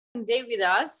day with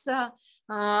us.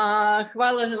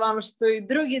 Хвала вам, что и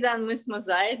другий дан мы smo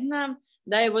заедно.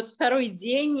 Да, и вот второй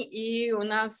день, и у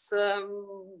нас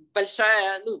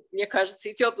большая, ну, мне кажется,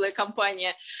 и теплая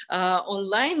компания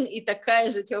онлайн, и такая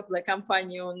же теплая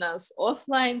компания у нас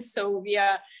офлайн. So we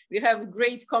have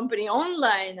great company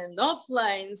online and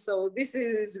offline. So this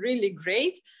is really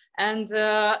great. And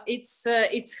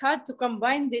it's hard to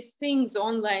combine these things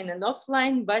online and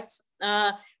offline, but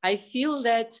I feel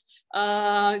that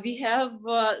we have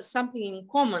something in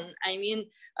common. I mean,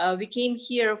 we came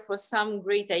here for some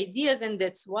great ideas, and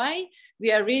that's why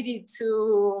we are ready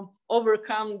to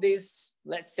overcome these,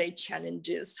 let's say,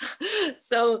 challenges.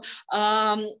 So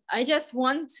I just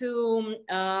want to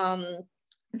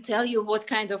tell you what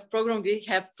kind of program we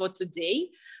have for today.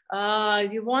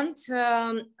 We want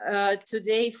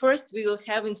today, first we will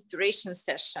have inspiration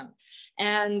session,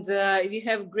 and we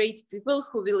have great people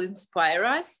who will inspire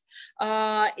us.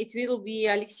 It will be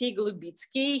Alexey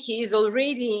Golubitsky. He is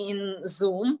already in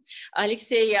Zoom.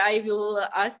 Alexey, I will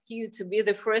ask you to be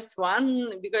the first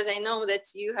one because I know that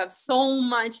you have so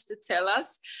much to tell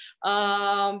us.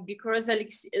 Because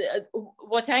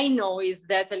what I know is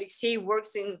that Alexey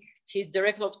works in He's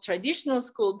director of traditional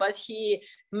school, but he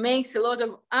makes a lot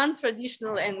of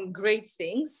untraditional and great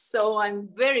things. So I'm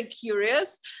very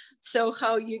curious. So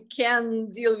how you can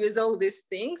deal with all these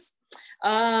things.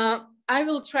 I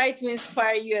will try to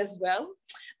inspire you as well.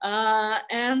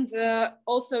 And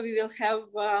also we will have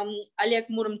Oleg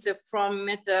Muromtsev from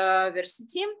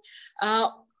Metaversity.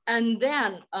 And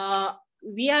then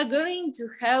we are going to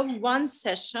have one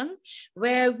session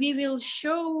where we will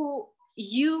show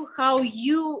you how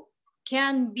you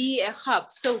can be a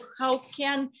hub. So how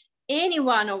can any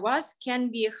one of us can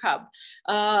be a hub?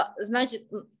 Значит,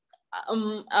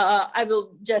 I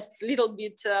will just a little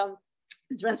bit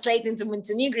translate into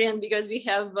Montenegrin because we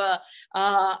have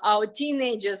our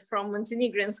teenagers from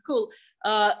Montenegrin school.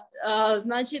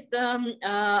 Значит,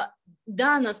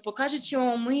 danas pokažet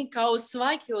ćemo mi kao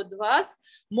svaki od vas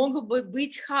mogu bi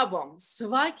biti hubom,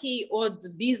 svaki od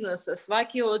biznesa,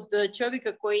 svaki od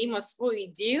čovjeka koji ima svoju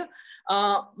ideju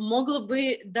moglo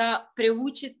bi da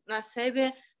privuči na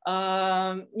sebe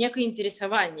neko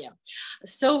interesovanje.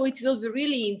 So it will be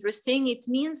really interesting. It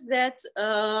means that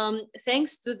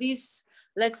thanks to this,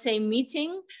 let's say,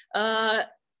 meeting,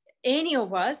 any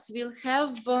of us will have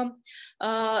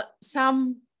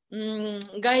some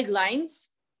guidelines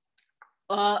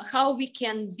how we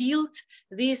can build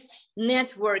this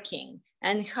networking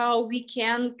and how we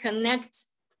can connect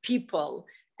people.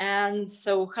 And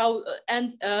so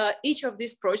each of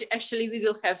these projects, actually we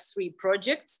will have 3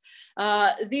 projects.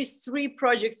 These 3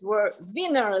 projects were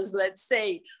winners, let's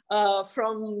say,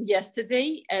 from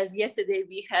yesterday, as yesterday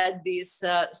we had this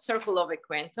circle of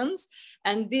acquaintance,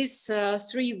 and these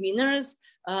 3 winners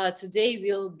today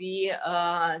will be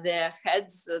the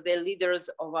heads, the leaders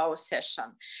of our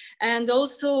session. And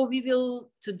also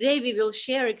today we will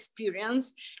share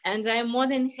experience, and I'm more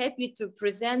than happy to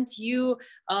present you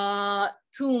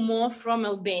 2 more from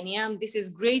Albania. This is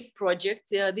great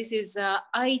project. This is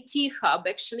IT hub,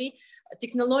 actually, a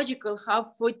technological hub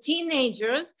for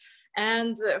teenagers.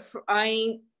 And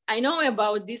I know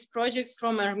about this project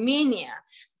from Armenia.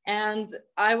 And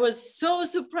I was so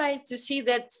surprised to see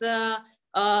that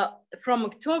from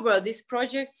October, this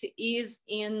project is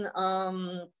in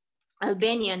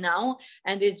Albania now,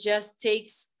 and it just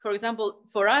takes, for example,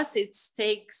 for us, it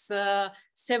takes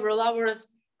several hours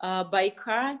by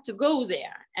car to go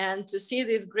there and to see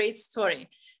this great story.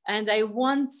 And I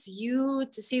want you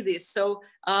to see this. So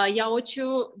я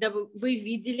хочу, да вы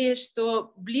видели,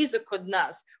 что близок от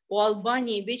нас у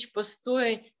Албании вeć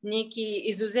postoji neki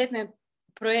izuzetni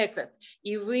projekat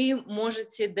i vi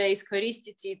možete da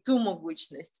iskoristite tu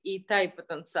mogućnost i taj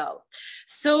potencijal.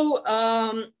 So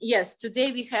yes,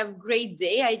 today we have great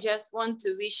day. I just want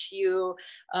to wish you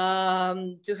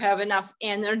to have enough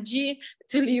energy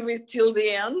to live it till the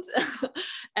end.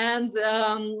 And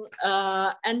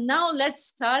now let's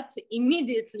start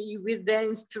immediately with the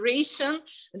inspiration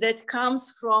that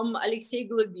comes from Alexey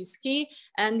Golubitsky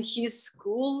and his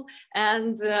school.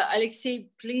 And Alexey,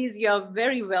 please, you are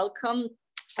very welcome.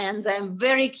 And I'm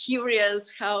very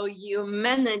curious how you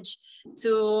manage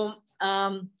to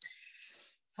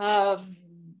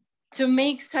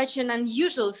make such an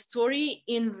unusual story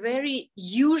in very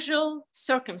usual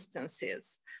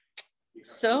circumstances.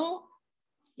 So,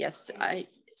 yes, I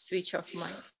switch off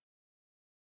my.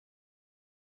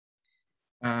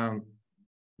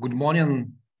 Good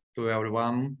morning to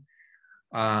everyone.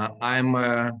 I'm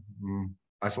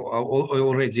as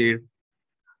already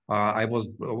I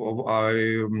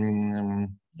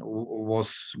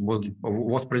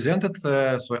was presented.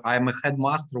 So I'm a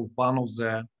headmaster of one of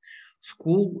the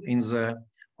school in the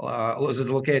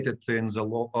located in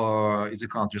the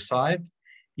countryside,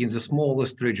 in the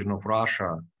smallest region of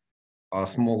Russia, a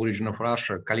small region of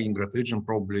Russia, Kaliningrad region,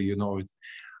 probably you know it,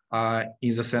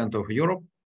 in the center of Europe.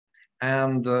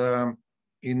 And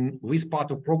in this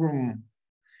part of program,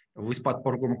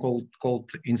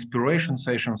 called Inspiration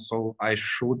Session. So I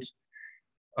should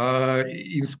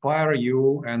inspire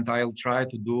you, and I'll try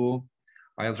to do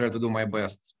my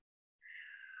best.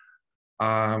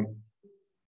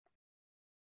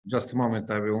 Just a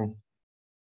moment, I will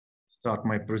start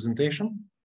my presentation.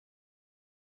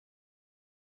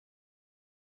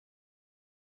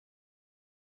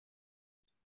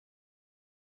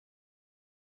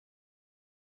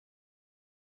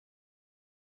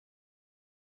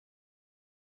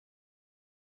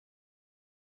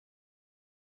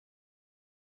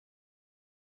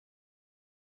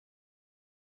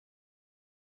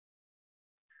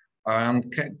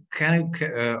 And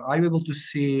are you able to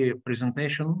see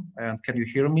presentation, and can you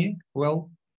hear me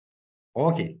well?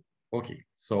 Okay, okay.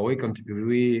 So we could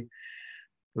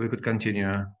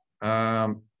continue.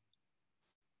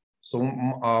 So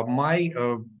my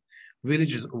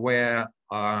village where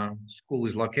school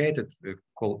is located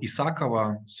called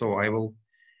Isakova. So I will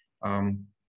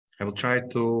try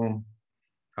to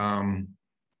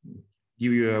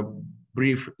give you a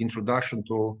brief introduction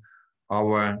to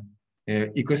our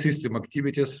ecosystem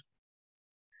activities.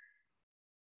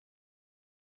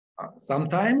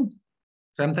 Sometimes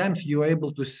you're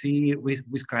able to see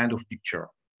this kind of picture.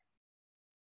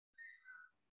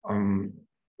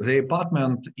 The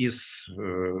apartment is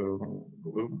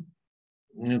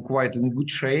quite in good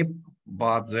shape,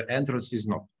 but the entrance is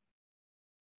not.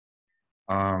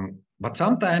 But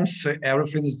sometimes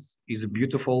everything is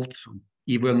beautiful,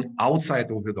 even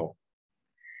outside of the door.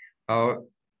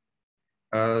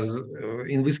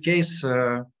 In this case,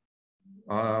 the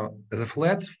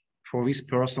flat for this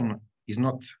person is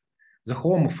not, the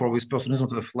home for this person is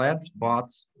not a flat, but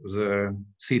the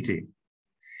city.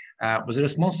 But the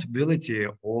responsibility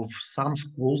of some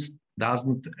schools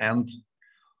doesn't end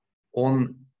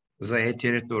on their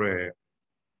territory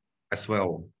as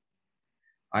well.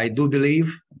 I do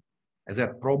believe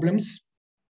that problems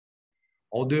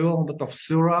or development of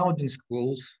surrounding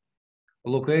schools,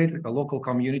 local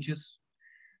communities,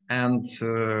 and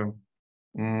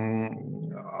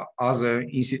other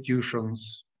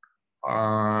institutions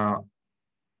are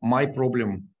my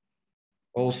problem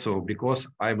also, because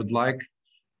I would like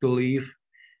to live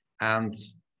and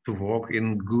to work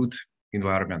in good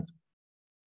environment.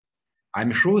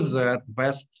 I'm sure that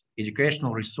best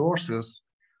educational resources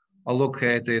are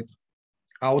located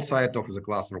outside of the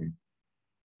classroom.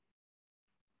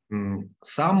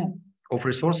 Some of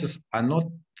resources are not,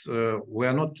 we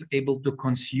are not able to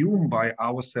consume by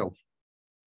ourselves,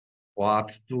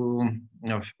 but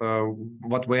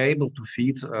what we're able to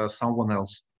feed someone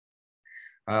else.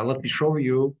 Let me show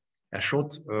you a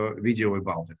short video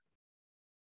about it.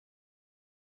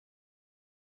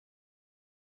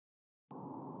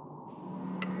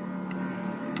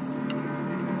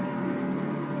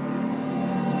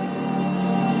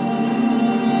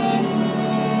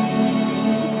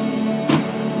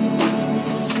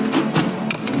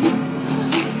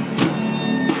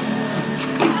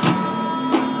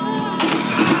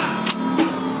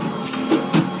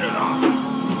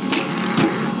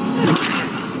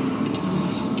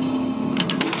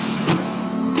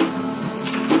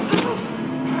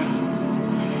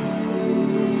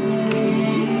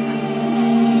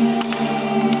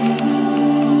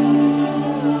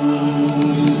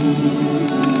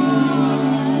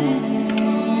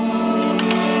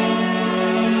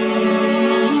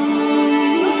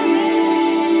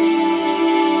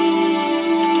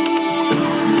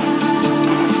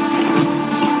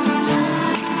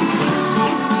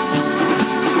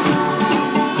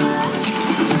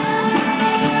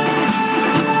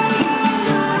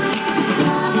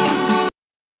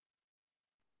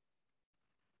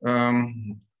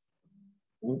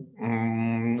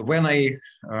 When I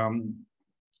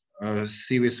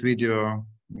see this video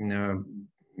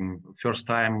first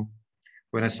time,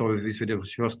 when I saw this video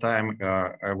first time,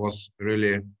 I was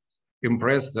really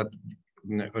impressed that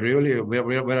really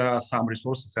there are some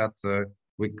resources that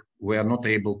we are not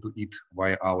able to eat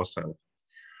by ourselves.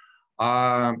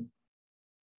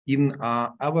 In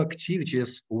our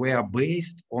activities, we are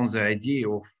based on the idea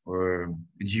of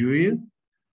duty.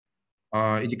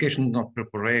 Education is not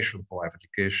preparation for life.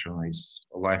 Education is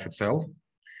life itself.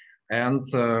 And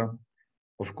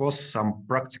of course, some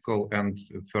practical and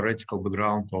theoretical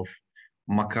background of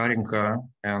Makarenko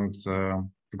and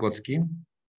Vygotsky.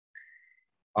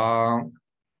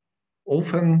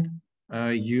 Often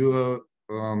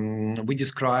we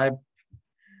describe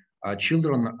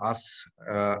children as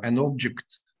an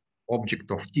object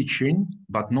of teaching,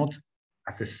 but not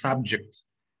as a subject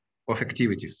of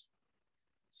activities.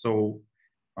 So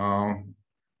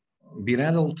being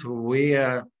adult, we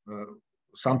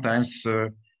sometimes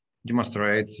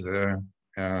demonstrate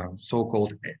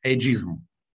so-called ageism.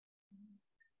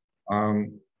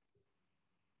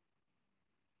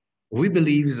 We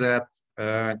believe that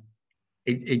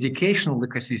educational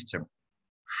ecosystem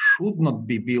should not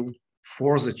be built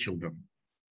for the children,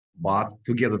 but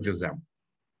together with them.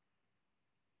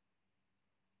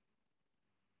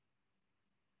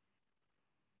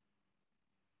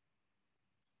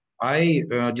 I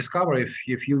discovered a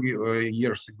few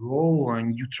years ago a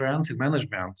new trend in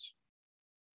management,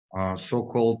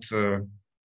 so-called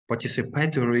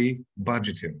participatory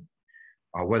budgeting,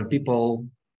 when people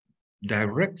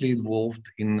directly involved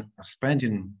in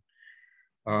spending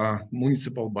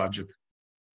municipal budget.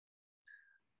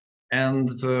 And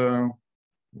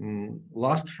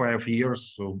last 5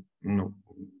 years, so,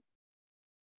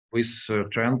 this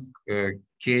trend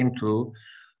came to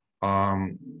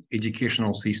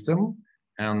educational system,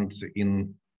 and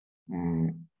in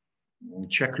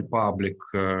Czech Republic,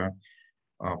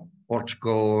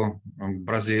 Portugal,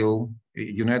 Brazil,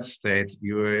 United States,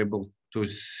 you were able to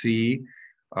see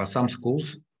some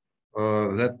schools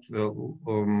that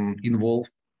involve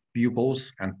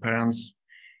pupils and parents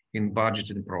in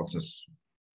budgeting process.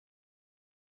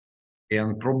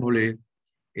 And probably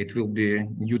it will be a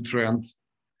new trend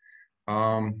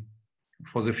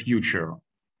for the future.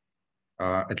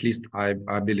 At least I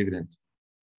believe in it.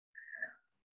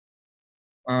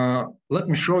 Let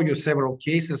me show you several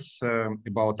cases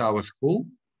about our school.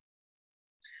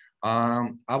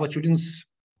 Our students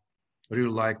really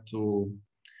like to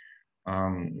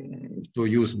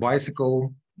use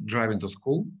bicycle driving to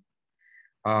school,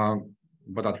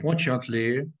 but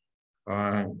unfortunately,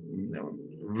 there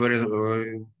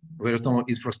is no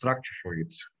infrastructure for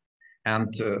it,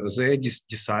 and they just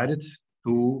decided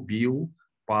to build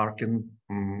parking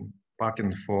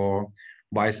for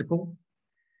bicycle.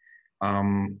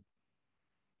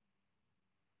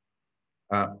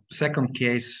 Second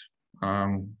case,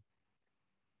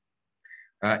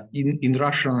 in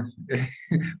Russian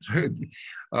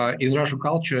in Russian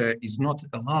culture is not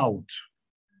allowed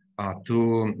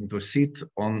to sit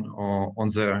on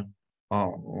the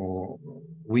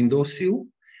windowsill,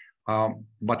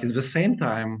 but at the same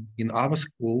time in our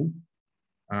school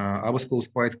is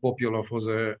quite popular for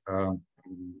the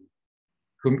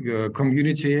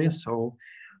community, so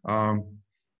a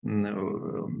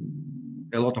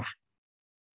lot of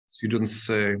students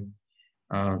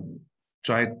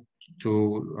try to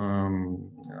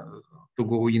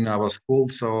go in our school.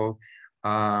 So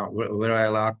where I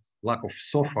lack of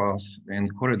sofas and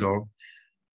corridor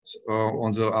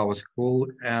on our school,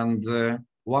 and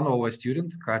one of our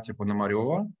students, Katya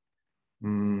Ponomaryova,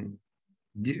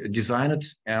 designed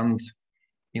and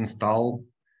installed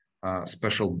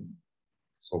special,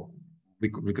 so we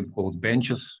could call it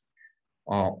benches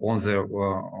on the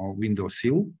window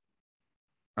sill,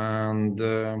 and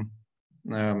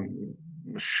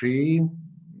she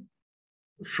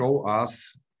showed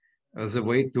us the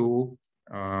way to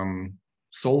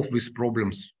solve these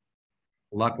problems,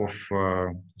 lack of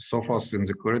sofas in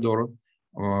the corridor,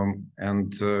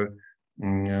 and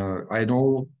I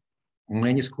know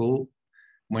many schools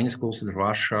in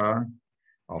Russia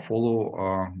follow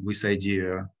this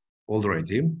idea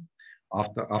already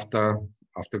after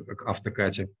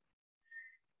Katya.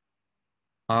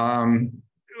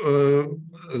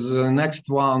 The next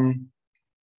one,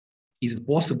 is it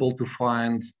possible to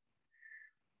find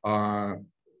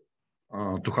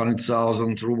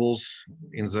 200,000 rubles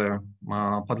in the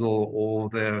puddle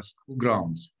of the school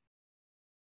grounds?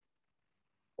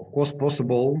 Of course,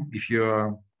 possible if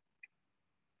you're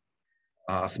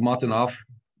smart enough,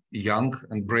 young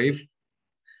and brave.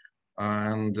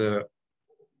 And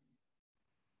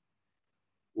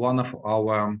one of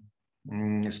our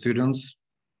students,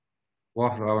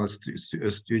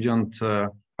 student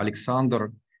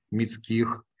Alexander Mitskih,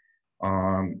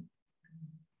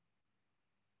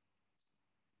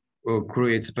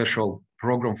 create special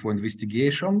program for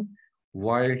investigation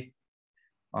why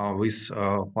this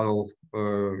puddle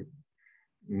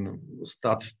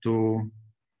start to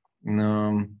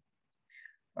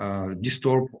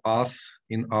disturb us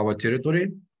in our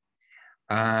territory,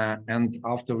 and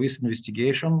after this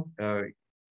investigation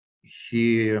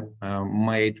he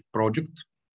made project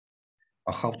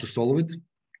how to solve it,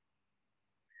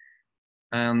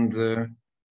 and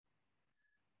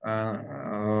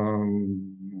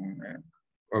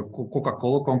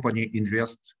Coca-Cola company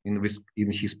invest in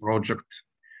his project,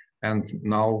 and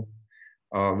now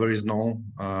there is no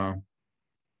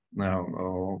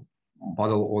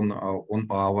puddle on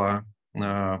our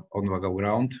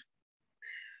ground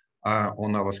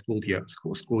on our schoolyard.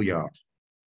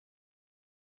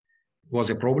 It was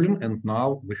a problem, and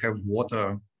now we have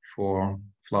water for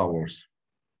flowers.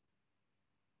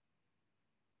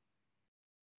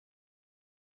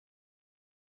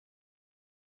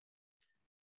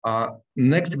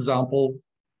 Next example,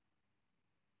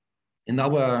 in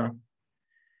our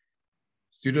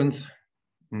students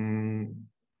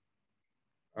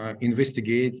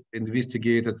investigated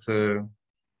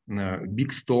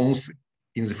big stones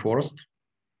in the forest.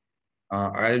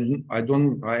 I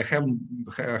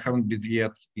haven't been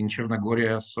yet in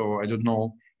Chernogoria, so I don't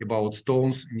know about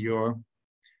stones in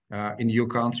your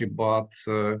country, but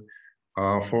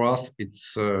for us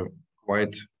it's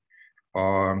quite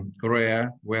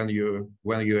rare when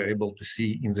you're able to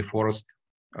see in the forest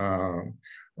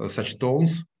such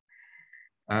stones.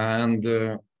 And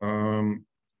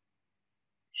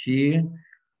he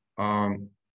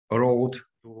wrote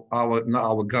to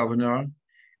our governor,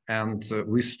 and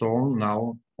we stone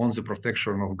now on the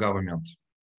protection of government.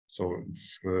 So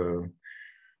it's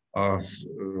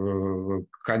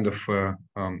kind of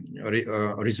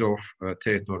reserve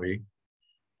territory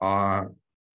on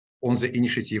the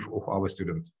initiative of our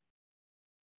students.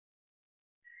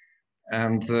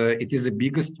 And it is the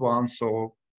biggest one,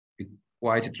 so it's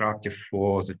quite attractive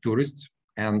for the tourists.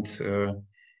 And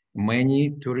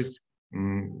many tourists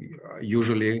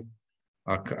usually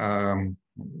are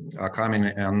coming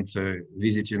and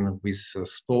visiting with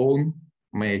stone,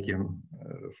 making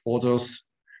photos.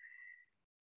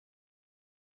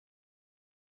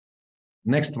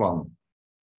 Next one.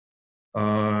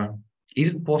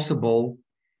 Is it possible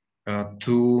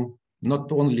to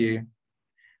not only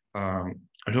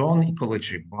learn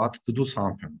ecology, but to do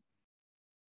something?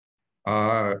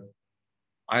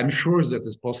 I'm sure that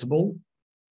is possible.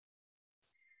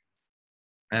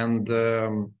 And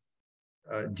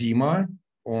Dima,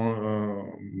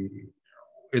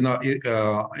 in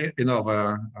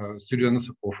our students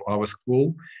of our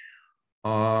school,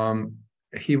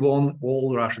 he won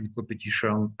all Russian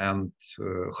competition and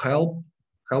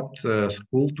helped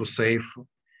school to save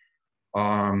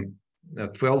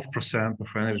 12%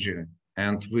 of energy,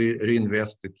 and we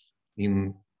reinvested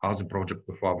in other projects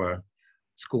of our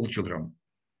school children.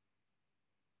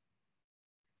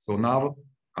 So now,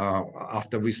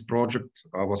 after this project,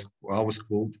 our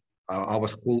school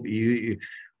is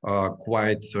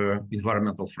quite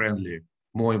environmental friendly,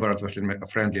 more environmental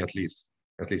friendly at least.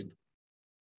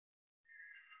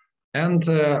 And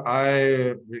there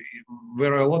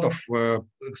are a lot of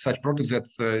such projects that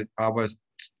our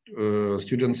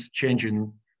students change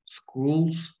in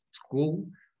school,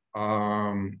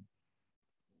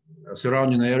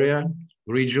 surrounding area,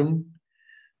 region,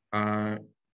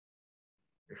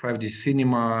 5D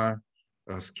cinema,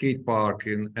 skate park,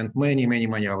 and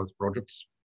many other projects.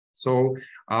 So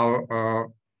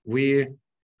we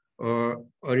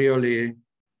really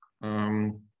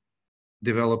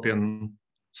developing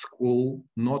school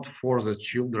not for the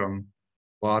children,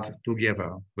 but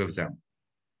together with them.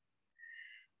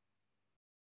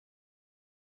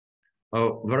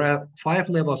 There are 5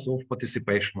 levels of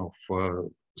participation of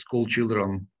school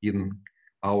children in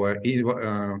our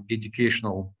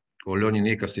educational or learning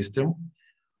ecosystem.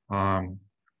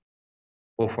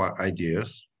 Offer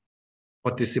ideas,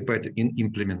 participate in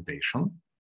implementation,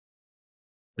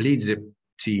 lead the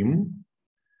team,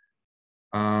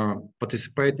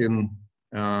 participate in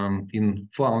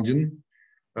funding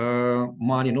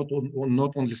money, not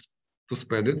only to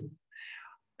spend it,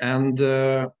 and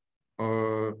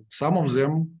some of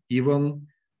them even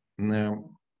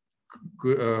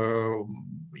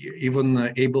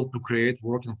able to create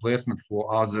working placement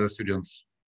for other students.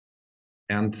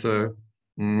 And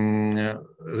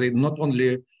they not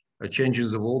only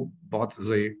changes the world, but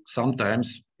they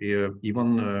sometimes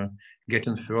even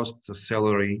getting first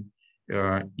salary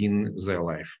in their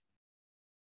life.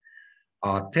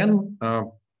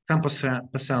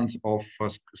 10% of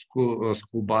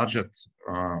school budget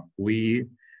we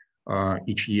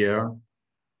each year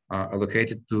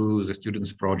allocated to the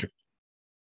students' project.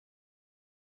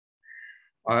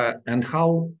 And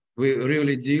how we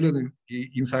really deal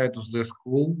inside of the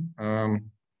school.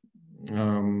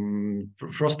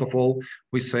 First of all,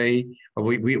 we say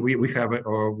we have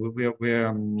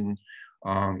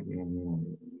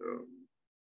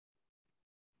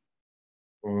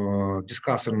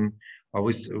discussing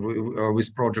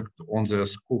with project on the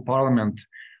school parliament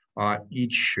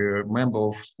each member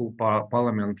of school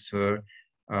parliament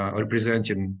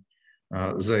representing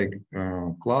their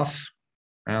class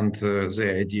and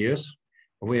their ideas.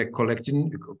 We are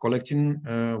collecting it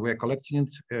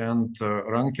and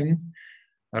ranking,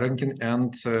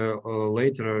 and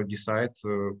later decide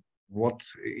what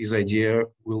is idea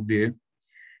will be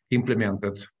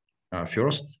implemented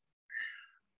first.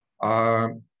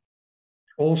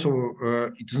 Also,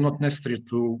 it is not necessary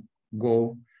to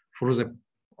go through the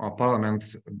parliament.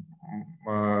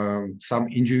 Some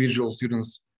individual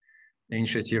students'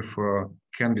 initiative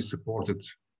can be supported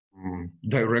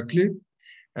directly,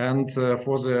 and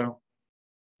for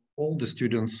all the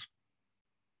students,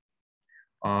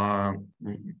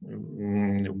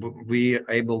 we are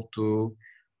able to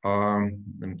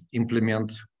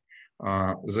implement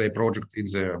the project in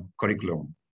the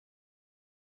curriculum.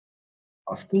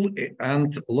 A school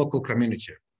and local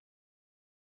community.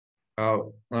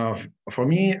 For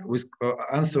me,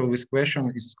 answer this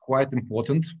question is quite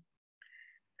important,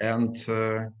 and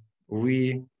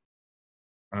we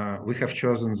have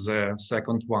chosen the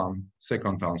second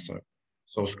answer.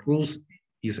 So schools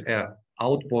is an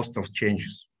outpost of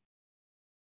changes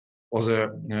for the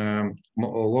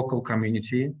local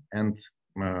community and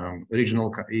regional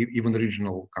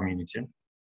community,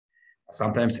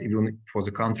 sometimes even for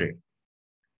the country.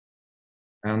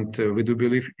 And we do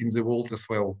believe in the world as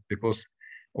well, because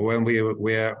when we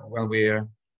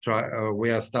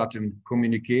are starting to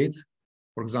communicate,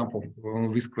 for example,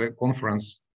 on this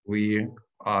conference, we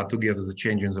are together the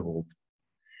change in the world.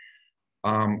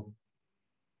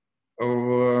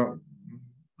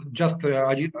 Just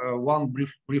one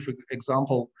brief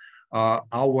example.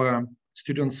 Our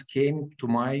students came to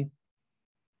my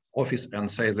office and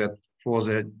say that for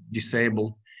the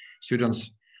disabled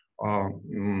students,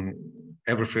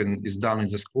 everything is done in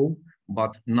the school,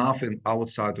 but nothing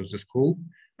outside of the school,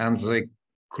 and they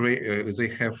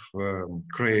have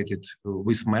created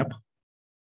this map.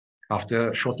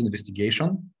 After short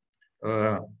investigation,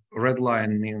 red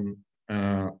line means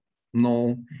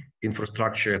no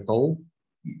infrastructure at all.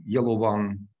 Yellow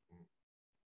one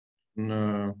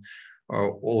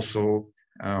also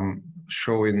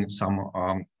showing some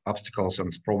obstacles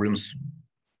and problems.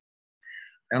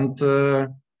 And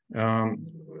the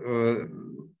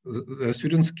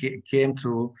students came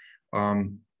to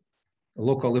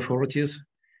local authorities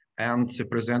and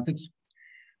presented,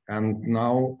 and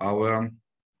now our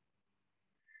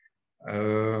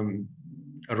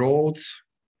roads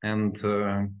and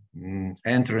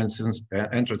entrances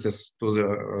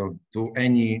to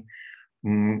any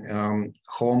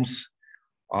homes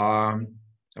are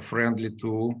friendly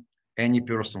to any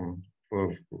person,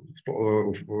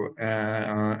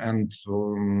 and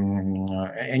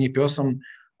any person,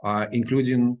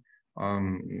 including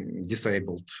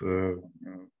disabled.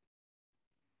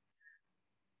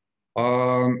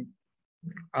 Our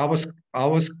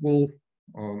school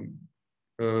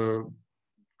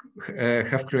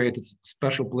have created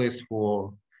special place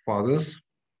for fathers.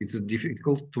 It's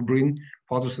difficult to bring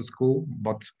fathers to school,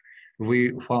 but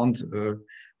we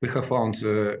have found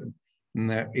an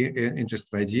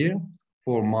interesting idea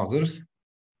for mothers,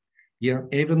 yeah,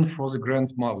 even for the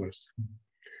grandmothers.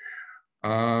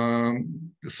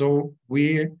 So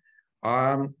we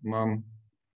are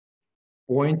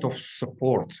point of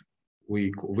support,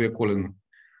 we're calling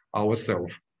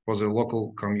ourselves, for the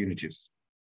local communities.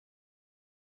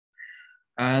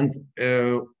 And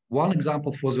one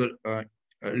example for the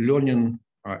learning,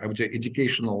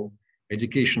 educational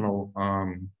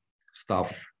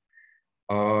stuff.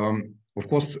 Of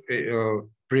course,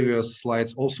 previous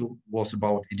slides also was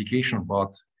about education,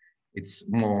 but it's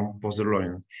more for the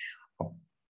learning.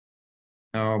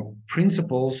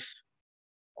 Principles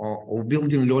of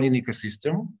building learning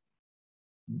ecosystem,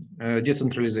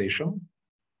 decentralization,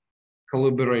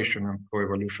 collaboration and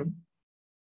co-evolution,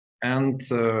 and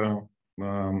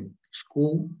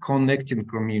school connecting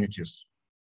communities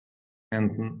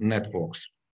and networks.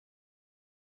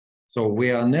 So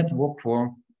we are a network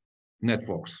for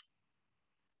networks.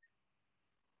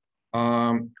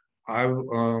 At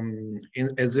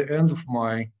the end of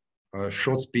my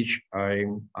short speech,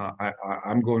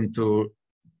 I'm going to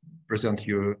present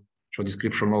you a short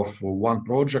description of one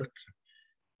project,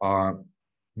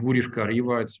 Gurivka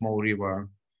River, a small river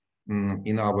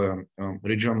in our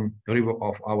region, river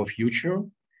of our future.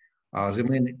 The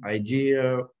main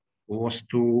idea was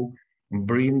to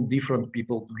bring different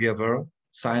people together,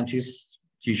 scientists,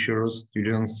 teachers,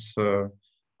 students,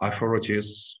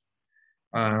 authorities,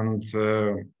 and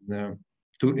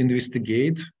to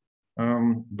investigate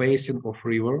basin of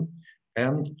river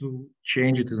and to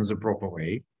change it in the proper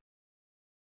way.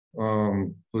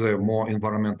 to the more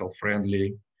environmental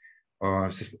friendly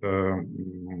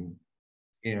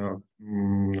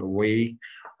way,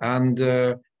 and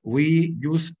we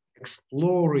use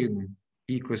exploring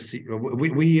ecosystem.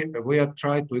 We are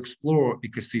trying to explore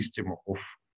ecosystem of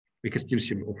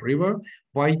river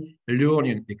by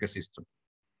learning ecosystem.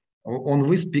 On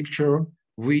this picture,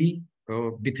 we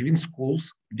between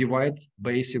schools divide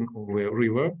basin of a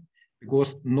river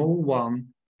because no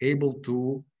one able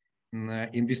to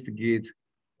investigate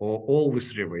all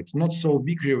this river. It's not so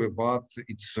big river, but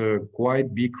it's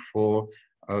quite big for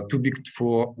too big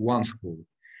for one school.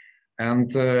 And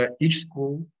each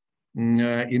school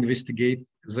investigate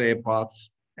their parts,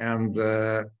 and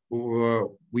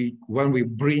when we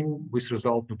bring this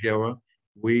result together,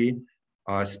 we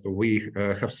have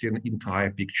seen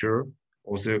entire picture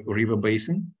of the river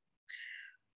basin,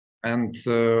 and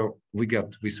we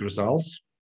get these results.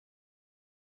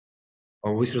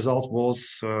 This result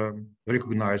was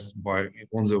recognized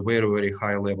on the very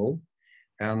high level,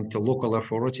 and the local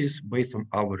authorities, based on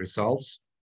our results,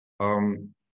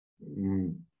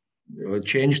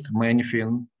 changed many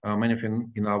things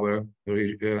in our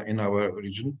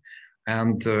region,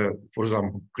 and for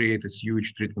example, created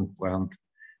huge treatment plant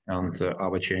and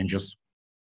other changes.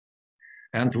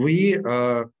 And we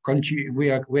are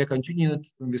continuing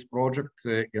this project,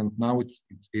 and now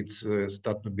it's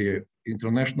start to be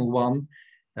international one,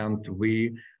 and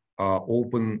we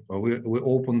opened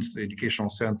the educational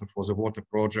center for the water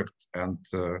project, and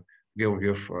go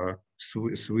with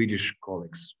Swedish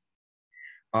colleagues.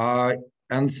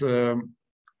 And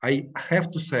I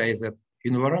have to say that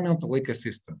environmental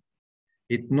ecosystem,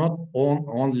 it's not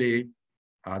only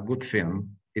a good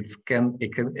thing. It can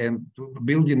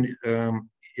building a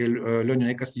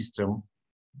learning ecosystem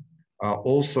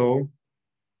also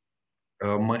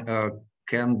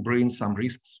can bring some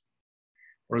risks.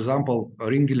 For example, a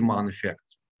Ringelmann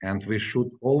effect, and we should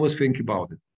always think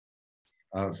about it.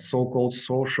 So-called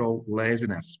social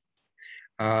laziness.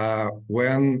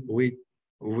 When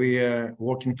we are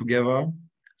working together,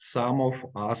 some of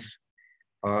us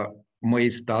may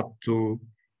start to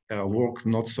work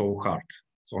not so hard.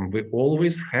 So we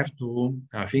always have to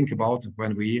think about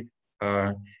when we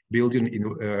building in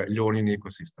learning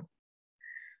ecosystem.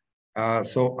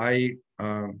 So I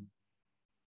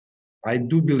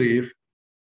do believe,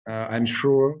 I'm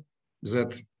sure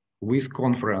that this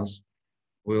conference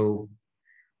will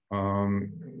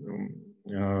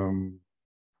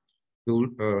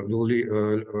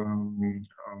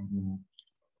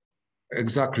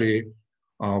exactly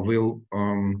will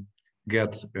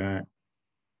get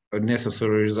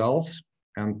necessary results,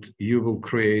 and you will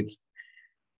create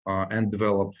and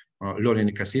develop learning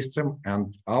ecosystem,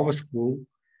 and our school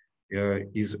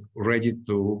is ready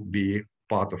to be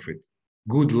part of it.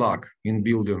 Good luck in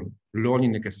building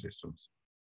learning ecosystems.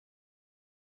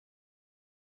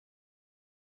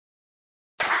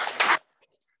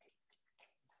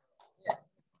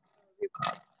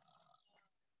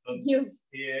 Give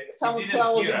some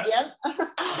applause again.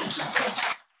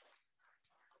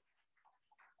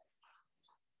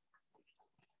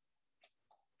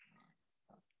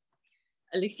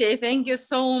 Alexey, thank you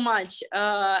so much.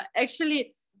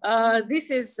 Actually,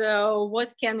 this is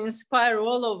what can inspire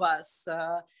all of us.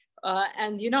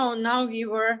 And you know, now we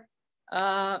were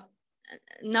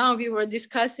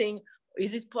discussing,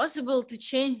 is it possible to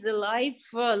change the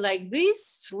life like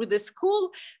this through the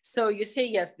school? So you say,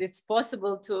 yes, it's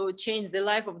possible to change the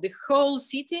life of the whole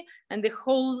city and the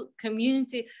whole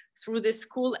community through the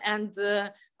school. And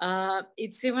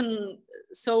it's even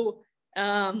so,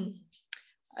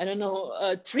 I don't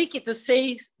know, tricky to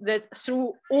say that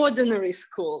through ordinary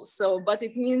school. So, but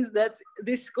it means that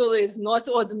this school is not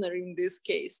ordinary in this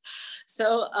case.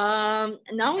 So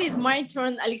now is my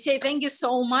turn. Alexey, thank you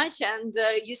so much. And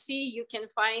you see, you can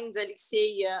find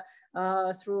Alexey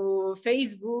through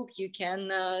Facebook. You can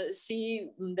see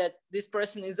that this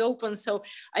person is open. So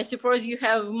I suppose you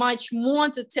have much more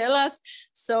to tell us.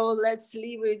 So let's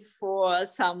leave it for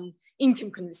some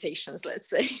intimate conversations, let's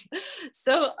say.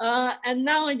 So, and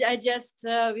now I just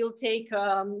will take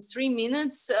 3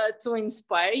 minutes to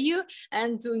inspire you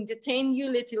and to entertain you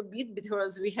a little bit,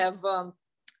 because we have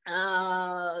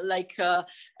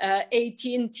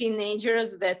 18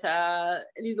 teenagers that are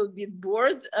a little bit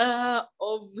bored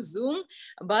of Zoom,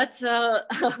 but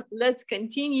let's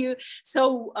continue.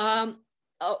 So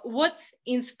what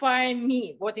inspires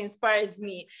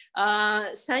me,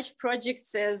 such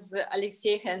projects as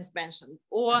Alexei has mentioned,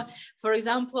 or for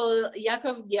example,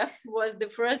 Yakov Gecht was the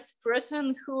first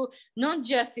person who not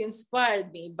just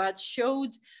inspired me, but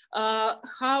showed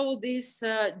how this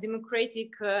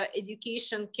democratic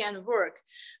education can work.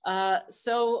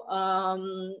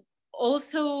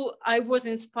 Also, I was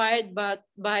inspired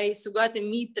by Sugata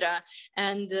Mitra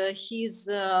and his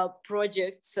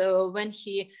project. So when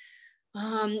he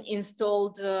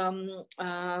installed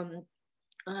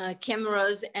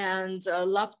cameras and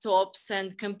laptops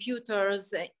and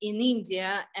computers in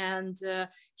India, and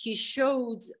he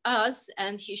showed us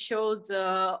and he showed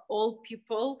all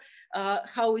people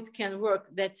how it can work,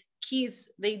 that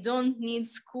kids, they don't need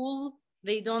school,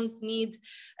 they don't need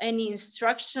any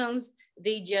instructions,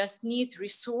 they just need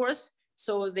resource.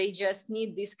 So they just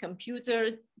need this computer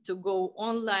to go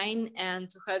online and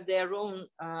to have their own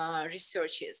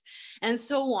researches and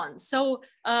so on. So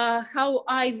how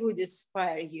I would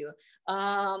inspire you?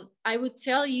 I would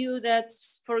tell you that,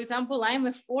 for example, I'm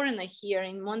a foreigner here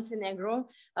in Montenegro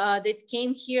that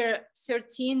came here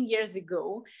 13 years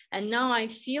ago. And now I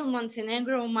feel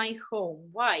Montenegro my home.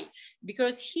 Why?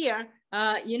 Because here,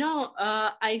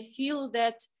 I feel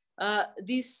that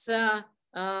this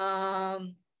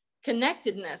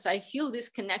connectedness, I feel this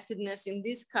connectedness in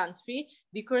this country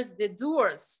because the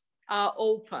doors are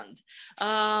opened.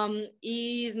 I'm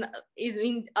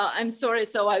sorry,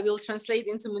 so I will translate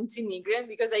into Montenegrin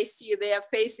because I see their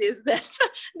faces that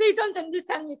they don't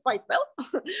understand me quite well.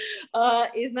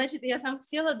 И значит, я сам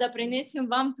хотела да принесем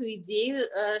вам ту идею,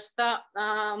 что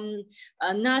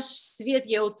наш свет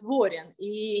je otvoren.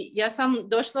 I ja sam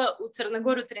došla u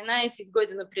Crnogoru 13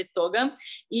 godina prije toga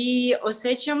i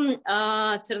osjećam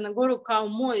Crnogoru kao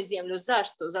moju zemlju.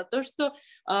 Zašto? Zato što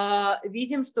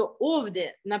vidim što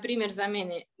ovdje, na primjer za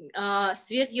mene,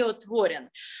 svijet je otvoren.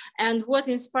 And what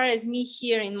inspires me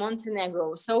here in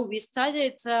Montenegro? So we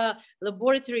studied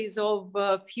laboratories of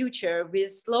future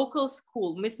with local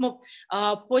school. Mi smo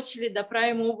počeli da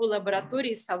pravimo ovu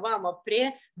laboratoriju sa vama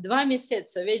prije 2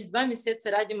 mjeseca, već 2 mjeseca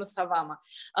radimo sa vama.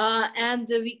 And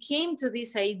we came to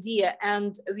this idea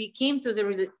and we came to the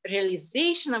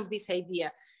realization of this idea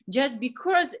just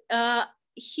because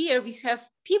here we have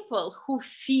people who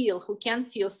can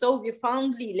feel. So we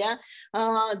found Lilia,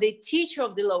 the teacher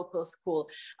of the local school.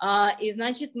 I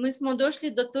значит, мы smo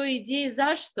došli do toj ideje.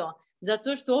 Zašto?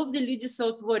 Zato što ovdje ljudi su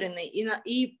otvoreni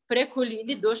i preko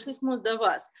ljudi došli smo do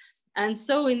vas. And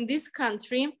so in this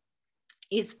country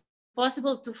is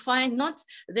possible to find not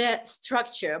the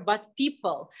structure, but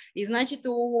people. I значит,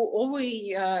 u ovoj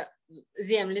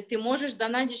zemlji ti možeš da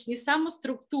nađeš ne samo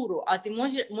strukturu, a ti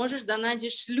možeš da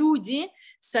nađeš ljudi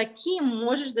sa kim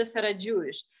možeš da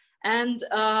sarađuješ. And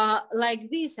like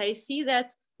this, I see that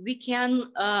we can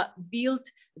build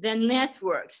the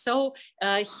network. So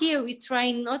here we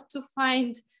try not to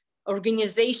find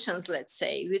organizations, let's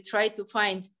say. We try to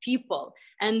find people,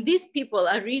 and these people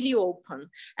are really open.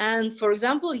 And for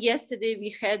example, yesterday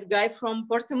we had a guy from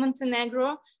Porto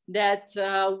Montenegro that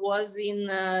was in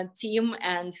a team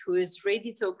and who is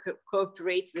ready to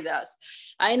cooperate with us.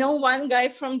 I know one guy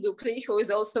from Dukli who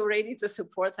is also ready to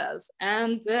support us.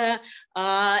 And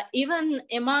even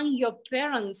among your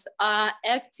parents are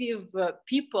active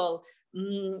people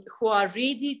who are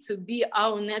ready to be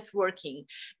our networking.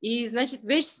 I значит,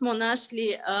 već smo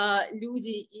našli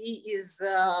ljudi iz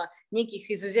nekih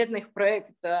izuzetnih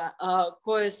projekata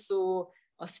koje su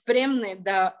spremne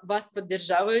da vas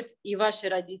podržavaju i vaši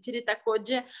roditelji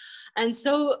također. And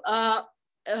so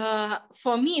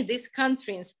for me, this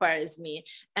country inspires me.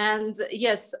 And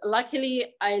yes,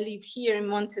 luckily I live here in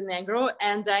Montenegro,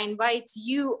 and I invite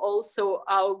you also,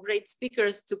 our great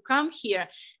speakers, to come here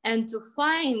and to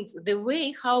find the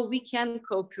way how we can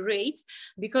cooperate,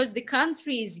 because the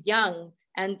country is young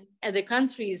and the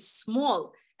country is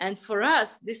small. And for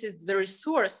us, this is the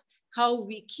resource how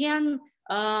we can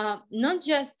not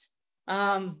just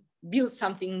build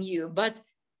something new, but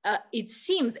it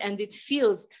seems and it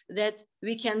feels that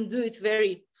we can do it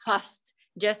very fast.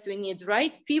 Just we need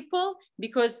right people,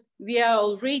 because we are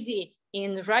already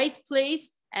in right place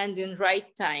and in right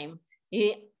time.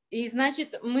 И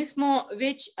значит, мы smo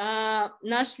već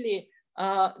našli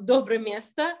dobro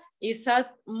mjesto i sad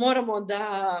moramo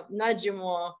da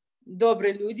nađemo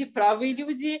dobre ljudi, pravi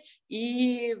ljudi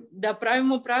i da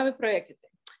pravimo prave projekte.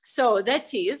 So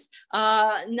that is,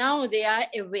 now they are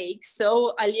awake.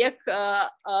 So Oleg,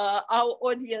 our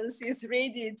audience is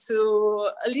ready to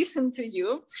listen to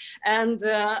you. And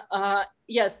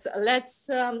yes, let's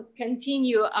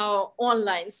continue our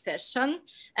online session.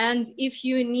 And if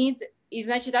you need, и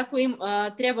значит, ako im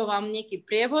treba vam neki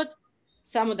prevod,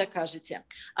 само докажете.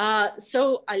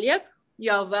 So, Oleg,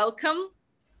 you are welcome.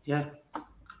 Yeah.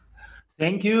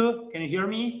 Thank you. Can you hear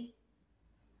me?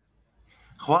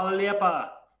 Hvala lijepa.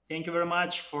 Thank you very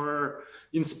much for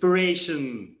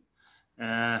inspiration.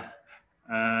 Yeah,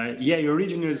 your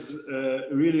region is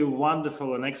really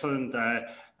wonderful and excellent.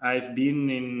 I've been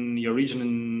in your region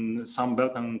in some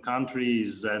Balkan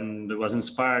countries and was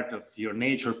inspired of your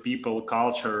nature, people,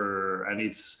 culture, and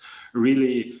it's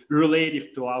really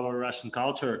relative to our Russian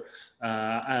culture.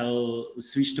 I'll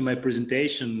switch to my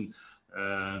presentation.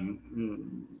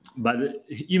 But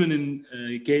even in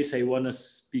case I want to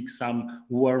speak some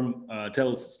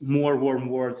tell more warm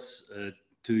words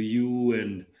to you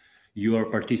and your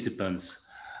participants,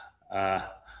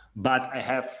 but I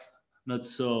have not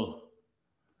so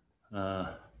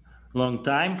long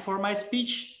time for my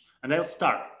speech, and I'll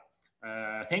start.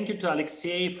 Thank you to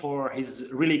Alexei for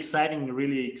his really exciting,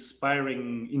 really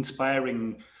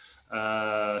inspiring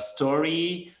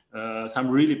story, some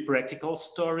really practical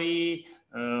story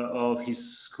of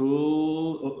his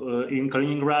school in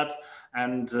Kaliningrad,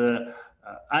 and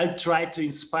I'll try to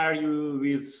inspire you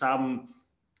with some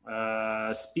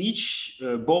speech,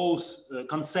 both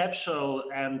conceptual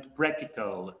and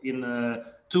practical in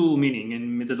tool meaning,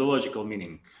 in methodological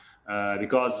meaning,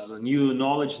 because new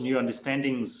knowledge, new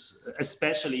understandings,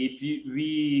 especially if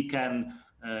we can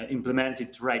implement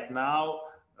it right now,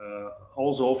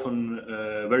 also often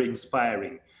very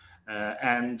inspiring.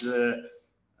 And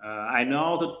I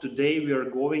know that today we are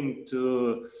going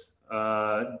to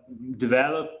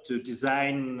design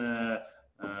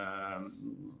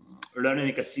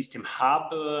learning ecosystem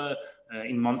hub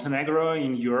in Montenegro,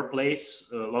 in your place,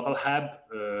 local hub,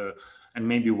 and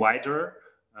maybe wider,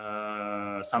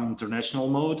 some international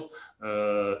mode.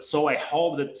 So I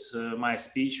hope that my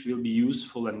speech will be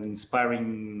useful and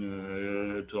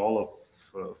inspiring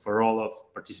for all of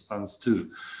participants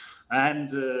too. And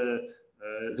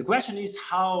the question is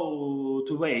how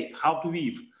to weave,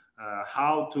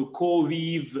 how to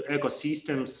co-weave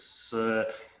ecosystems,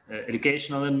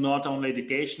 educational and not only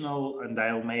educational, and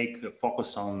I'll make a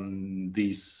focus on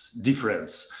this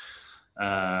difference.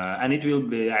 And it will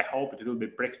be, I hope it will be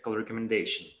practical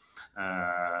recommendation.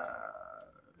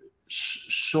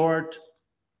 Short,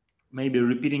 maybe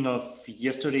repeating of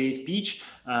yesterday's speech,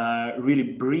 really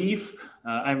brief.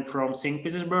 I'm from St.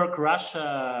 Petersburg,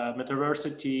 Russia,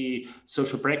 Metaversity,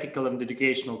 social, practical, and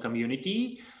educational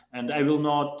community. And I will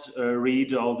not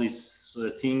read all these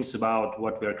things about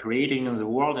what we are creating in the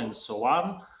world and so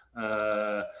on.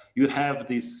 You have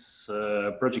this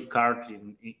project card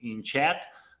in chat.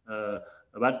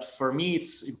 But for me,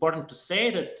 it's important to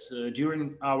say that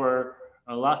during our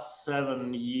last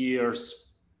 7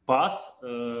 years path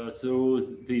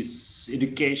through these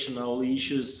educational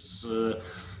issues,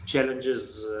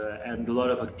 challenges, and a lot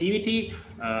of activity,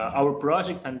 our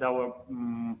project and our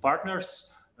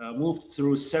partners moved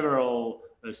through several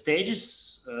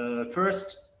stages.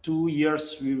 First 2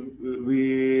 years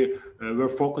we were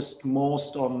focused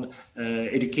most on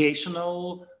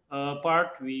educational part.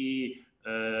 We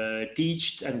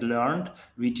taught and learned.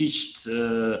 We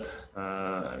taught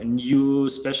new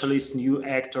specialists, new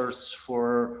actors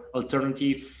for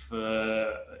alternative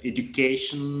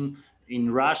education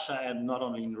in Russia, and not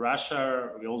only in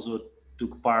Russia. We also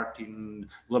took part in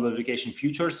Global Education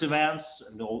Futures events,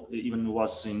 and even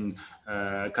was in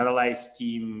Karolai's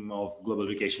team of Global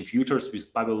Education Futures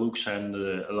with Pavel Luksha and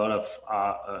a lot of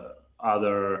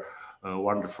other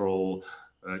wonderful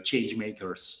change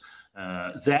makers.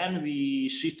 Then we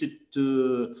shifted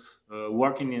to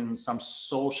working in some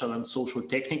social and social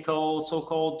technical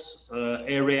so-called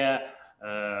area,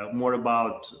 more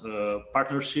about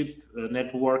partnership,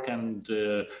 network, and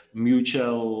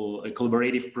mutual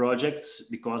collaborative projects,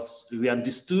 because we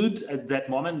understood at that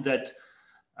moment that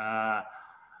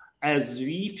as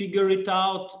we figure it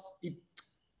out,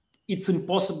 it's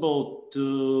impossible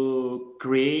to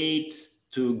create,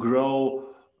 to grow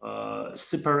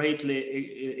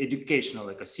separately educational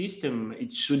ecosystem.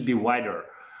 It should be wider.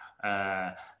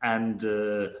 And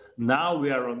now we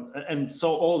are on, and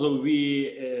so also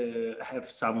we have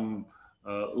some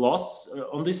loss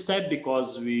on this step,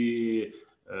 because we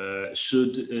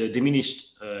should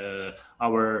diminish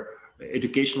our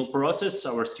educational process,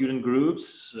 our student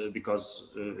groups,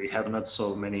 because we have not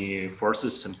so many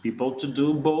forces and people to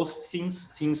do both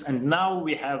things. And now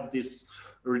we have this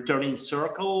returning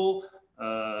circle,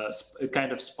 a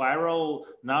kind of spiral.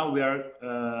 Now we are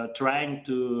trying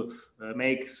to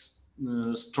make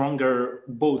stronger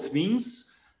both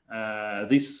wings,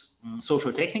 this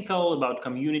social technical about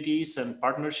communities and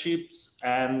partnerships,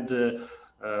 and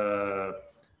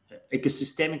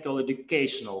ecosystemical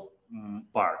educational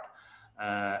part.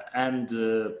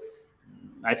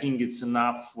 I think it's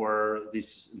enough for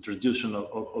this introduction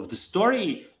of the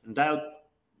story, and I'll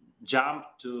jump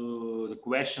to the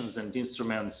questions and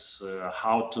instruments,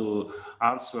 how to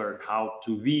answer, how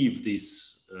to weave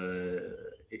this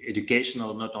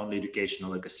educational, not only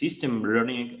educational ecosystem,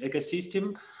 learning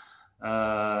ecosystem,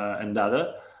 and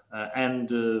other.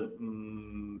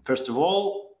 First of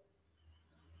all,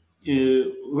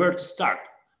 where to start?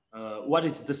 What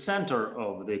is the center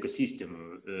of the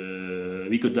ecosystem?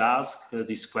 We could ask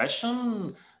this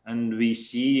question, and we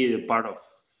see a part of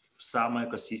some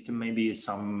ecosystem, maybe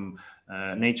some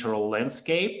natural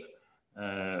landscape,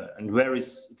 and where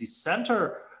is this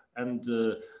center? And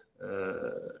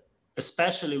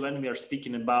especially when we are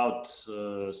speaking about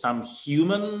some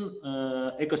human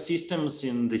ecosystems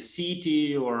in the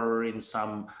city or in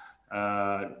some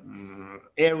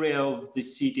area of the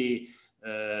city,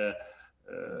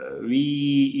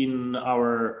 we in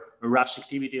our rush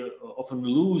activity often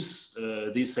lose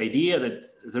this idea that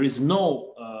there is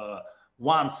no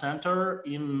one center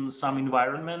in some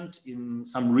environment, in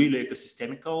some really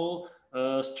ecosystemical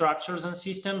structures and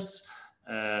systems.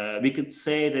 We could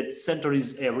say that center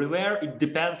is everywhere. It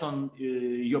depends on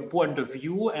your point of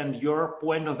view and your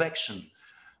point of action.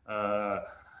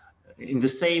 In the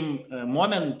same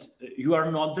moment, you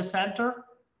are not the center.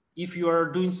 If you are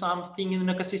doing something in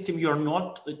an ecosystem, you are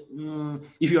not,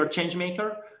 if you are a change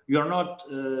maker, you are not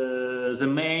the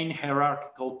main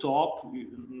hierarchical top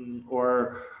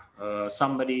or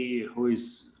somebody who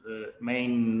is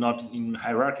main not in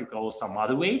hierarchical or some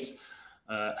other ways.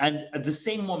 And at the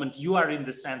same moment, you are in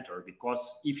the center,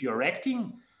 because if you are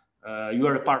acting, you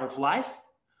are a part of life,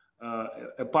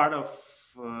 a part of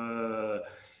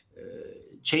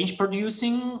changes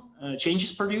producing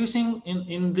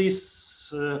in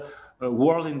this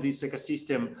world, in this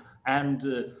ecosystem, and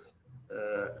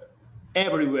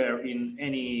everywhere in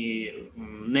any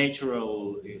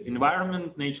natural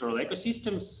environment, natural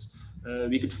ecosystems,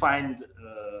 we could find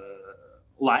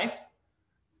life.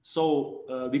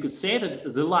 So we could say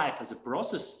that the life as a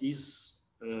process is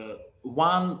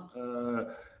one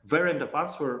variant of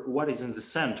answer what is in the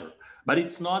center, but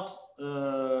it's not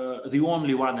the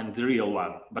only one and the real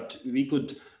one. But we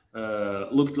could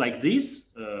look like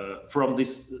this from the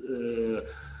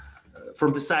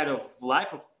side of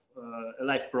life, of a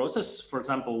life process. For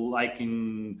example, like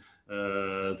in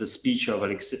the speech of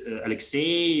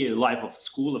Alexei, life of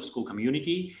school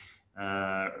community,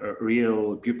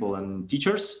 real people and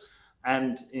teachers.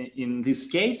 And in this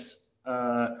case,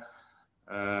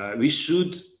 we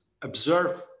should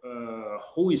observe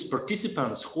who is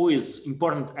participants, who is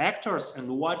important actors, and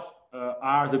what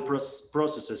are the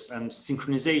processes and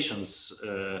synchronizations,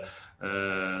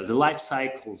 the life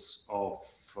cycles of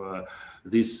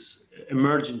this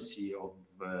emergency of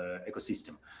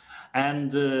ecosystem.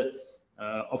 And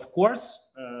of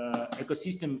course,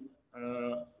 ecosystem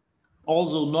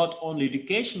also not only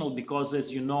educational, because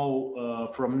as you know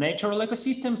from natural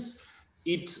ecosystems,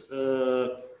 it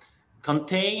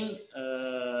contain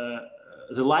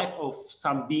the life of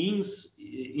some beings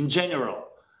in general.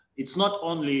 It's not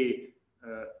only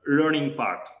learning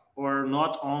part, or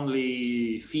not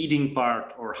only feeding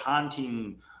part, or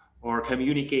hunting, or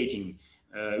communicating.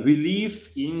 We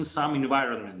live in some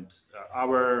environment.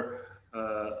 Our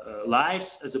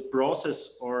lives as a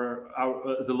process, or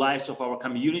the lives of our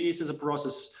communities as a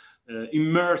process,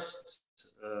 immersed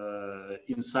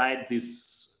inside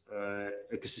this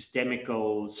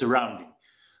ecosystemical surrounding.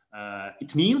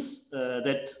 It means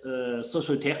that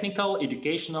socio-technical,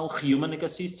 educational, human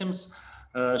ecosystems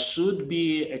should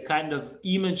be a kind of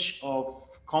image of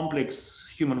complex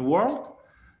human world,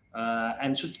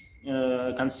 and should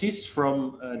consist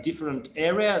from different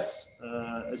areas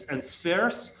and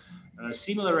spheres,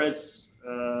 similar as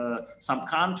some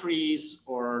countries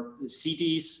or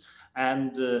cities.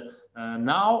 And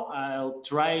now I'll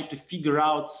try to figure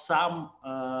out some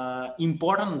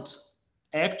important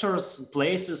actors,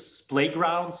 places,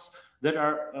 playgrounds that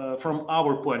are from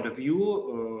our point of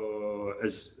view,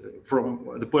 as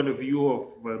from the point of view of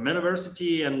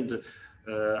Metaversity and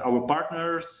our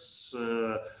partners,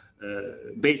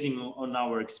 basing on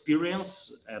our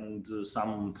experience and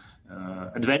some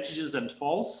advantages and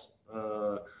faults.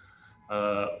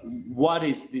 What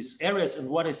is these areas, and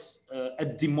what is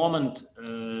at the moment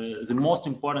the most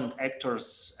important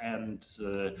actors and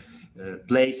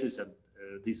places and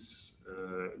these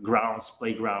grounds,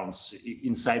 playgrounds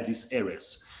inside these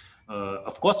areas.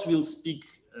 Of course, we'll speak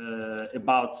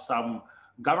about some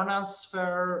governance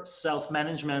sphere,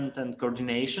 self-management and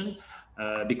coordination,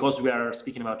 because we are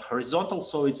speaking about horizontal,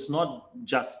 so it's not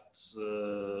just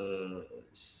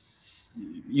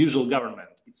usual government.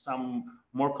 it's some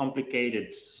more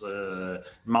complicated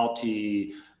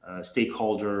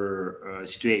multi-stakeholder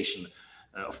situation.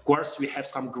 Of course, we have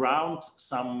some ground,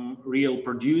 some real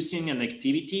producing and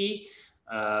activity.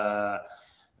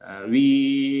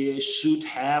 We should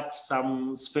have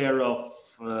some sphere of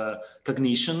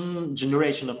cognition,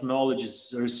 generation of knowledge,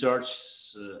 research,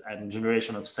 and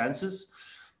generation of senses,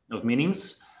 of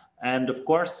meanings. And of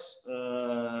course,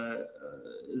 the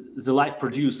life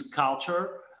produce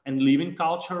culture and living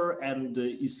culture, and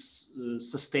is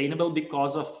sustainable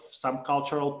because of some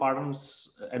cultural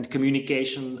patterns and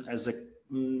communication as a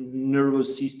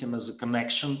nervous system, as a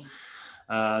connection.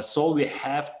 So we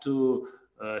have to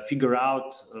figure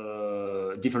out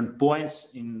different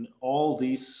points in all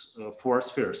these four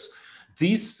spheres.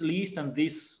 This list and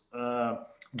this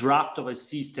draft of a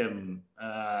system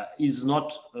is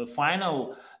not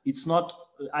final. It's not.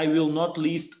 I will not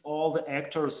list all the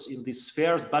actors in these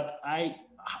spheres, but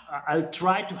I'll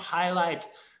try to highlight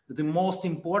the most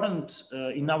important,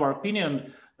 in our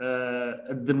opinion,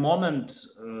 at the moment.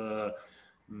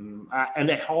 And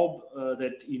I hope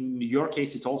that in your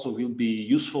case it also will be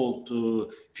useful to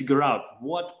figure out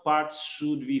what parts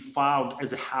should be found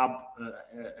as a hub,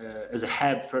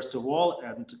 first of all,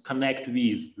 and connect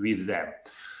with them.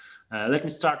 Let me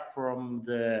start from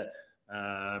the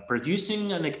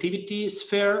producing an activity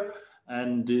sphere,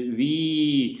 and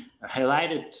we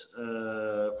highlighted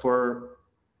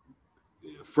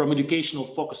from educational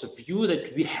focus of view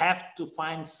that we have to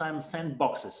find some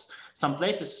sandboxes, some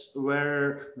places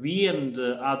where we and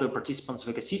other participants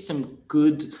of ecosystem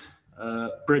could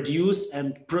produce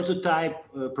and prototype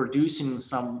producing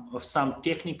some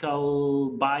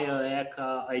technical bio,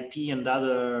 eco, IT, and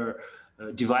other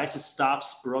devices,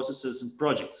 stuffs, processes, and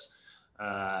projects.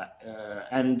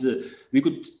 And we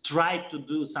could try to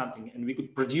do something, and we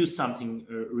could produce something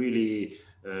really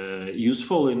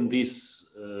useful in these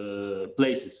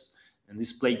places and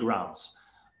these playgrounds.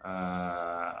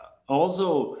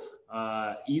 Also,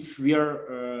 if we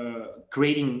are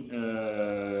creating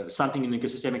something in an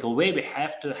ecosystemical way, we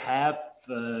have to have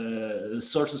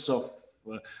sources of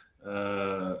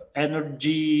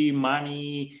energy,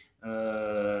 money,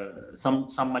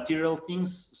 some material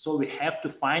things. So we have to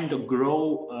find or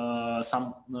grow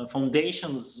some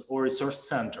foundations or resource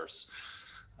centers.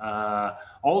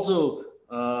 Also,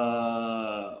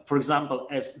 for example,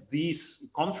 as this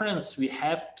conference, we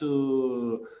have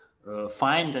to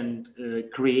find and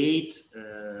create,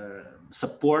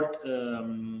 support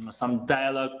some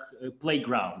dialogue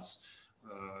playgrounds.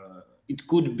 It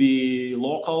could be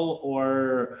local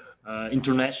or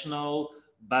international,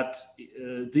 but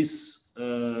these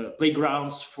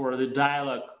playgrounds for the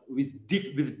dialogue with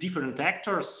different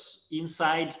actors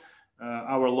inside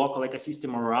our local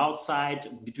ecosystem or outside,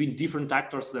 between different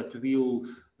actors that will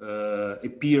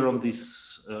appear on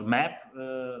this map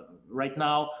right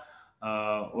now,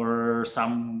 or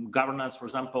some governance, for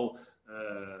example,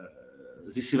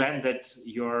 this event that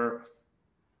your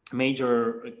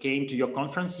major came to your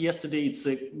conference yesterday, it's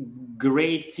a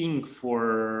great thing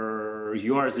for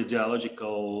yours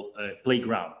ideological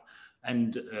playground.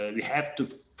 And we have to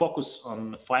focus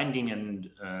on finding and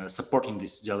supporting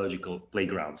these geological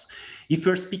playgrounds. If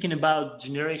we're speaking about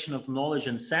generation of knowledge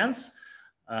and sense,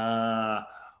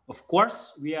 of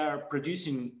course, we are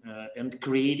producing and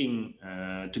creating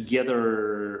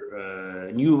together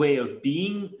a new way of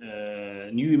being,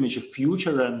 new image of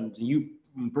future, and new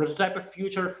prototype of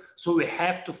future. So we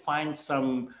have to find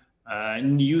some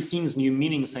new things, new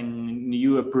meanings, and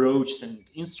new approaches and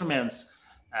instruments.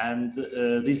 And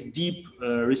these deep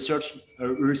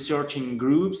researching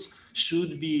groups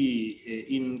should be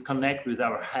in connect with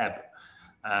our hub.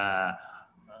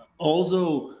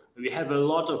 Also, we have a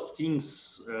lot of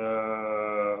things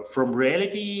from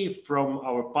reality, from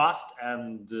our past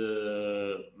and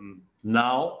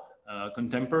now,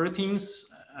 contemporary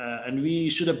things, and we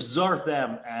should observe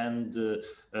them. And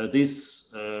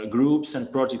these groups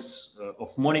and projects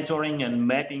of monitoring and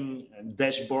mapping and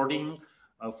dashboarding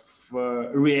of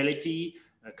reality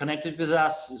connected with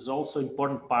us is also an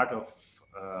important part of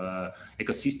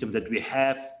ecosystem that we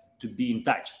have to be in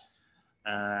touch.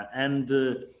 And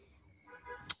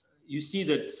you see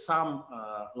that some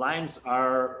lines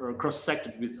are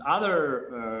cross-sected with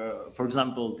other, for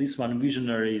example, this one,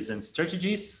 visionaries and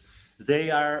strategies.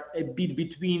 They are a bit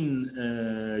between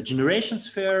generation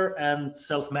sphere and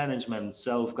self-management,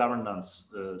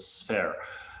 self-governance sphere.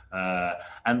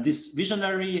 And these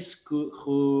visionaries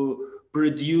who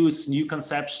produce new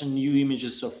conception, new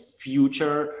images of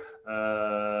future,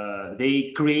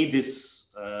 they create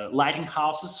these lighting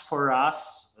houses for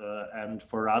us and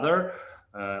for other.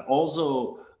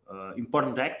 Also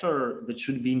important actor that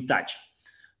should be in touch.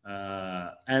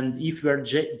 And if we are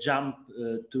jump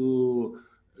to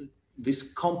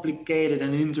this complicated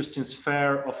and interesting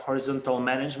sphere of horizontal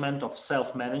management, of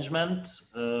self-management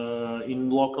in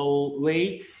local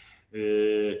way,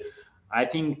 I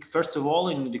think, first of all,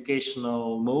 in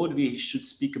educational mode, we should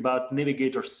speak about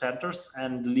navigator centers,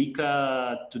 and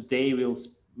Lika today will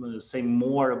say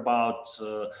more about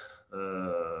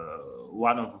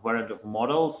one of variant of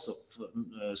models of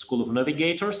School of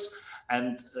Navigators.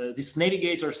 And these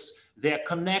navigators, they are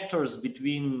connectors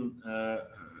between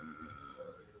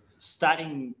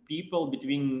studying people,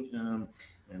 between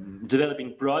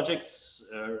developing projects,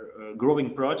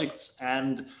 growing projects,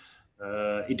 and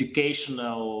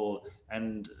educational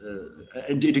and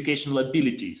educational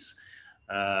abilities.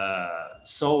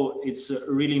 So it's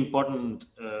a really important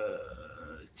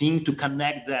thing to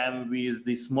connect them with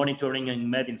these monitoring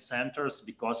and mapping centers,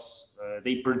 because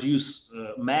they produce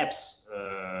maps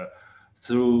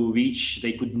through which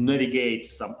they could navigate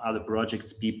some other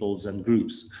projects, peoples, and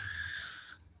groups.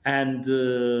 And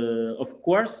of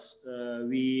course,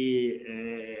 we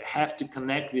have to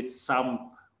connect with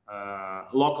some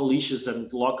local issues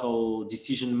and local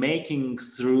decision making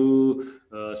through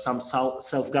some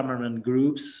self-government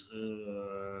groups,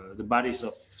 the bodies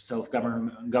of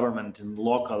self-government in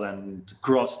local and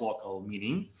cross-local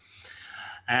meaning.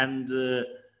 And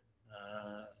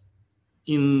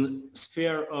in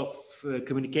sphere of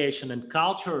communication and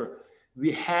culture,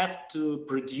 we have to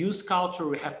produce culture,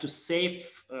 we have to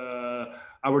save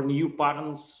our new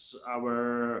patterns,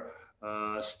 our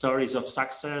stories of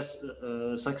success,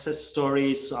 success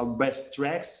stories, our best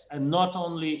tracks, and not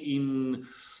only in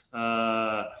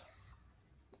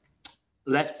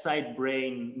left side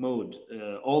brain mode,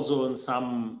 also in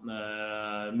some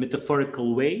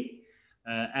metaphorical way,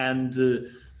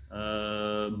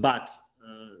 but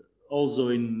also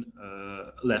in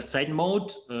left side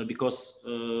mode, because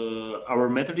our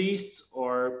methodists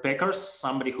or packers,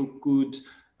 somebody who could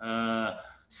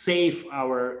save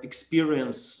our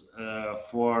experience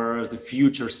for the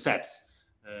future steps,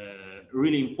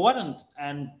 really important.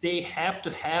 And they have to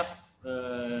have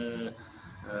the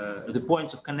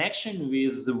points of connection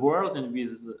with the world and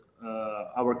with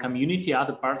our community,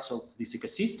 other parts of this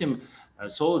ecosystem.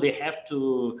 So they have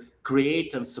to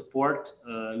create and support,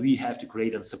 we have to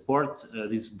create and support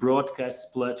this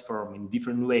broadcast platform in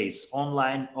different ways,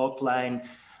 online, offline,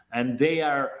 and they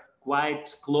are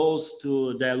quite close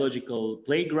to dialogical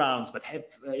playgrounds, but have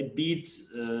a bit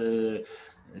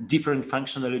different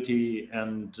functionality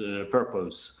and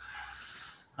purpose.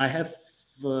 I have,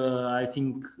 I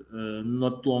think,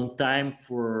 not long time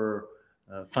for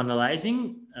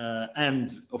finalizing,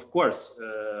 and of course,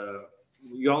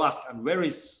 you all ask, and where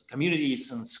is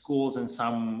communities and schools and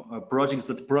some projects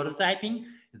that prototyping?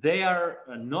 They are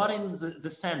not in the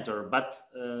center, but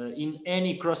in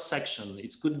any cross section.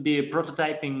 It could be a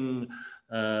prototyping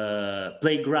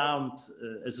playground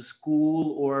as a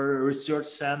school or a research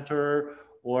center,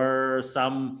 or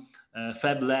some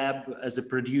fab lab as a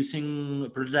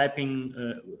prototyping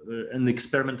an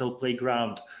experimental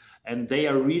playground. And they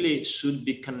are really should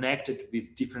be connected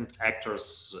with different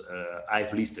actors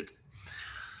I've listed.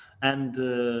 And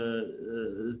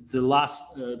the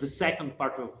second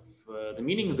part of the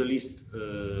meaning, the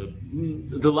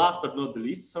last but not the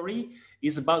least, sorry,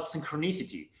 is about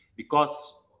synchronicity.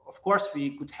 Because of course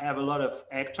we could have a lot of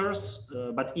actors,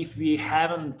 but if we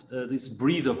haven't this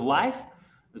breath of life,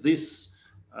 this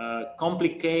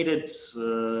complicated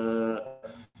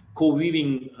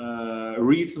co-weaving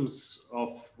rhythms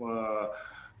of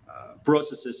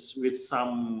processes with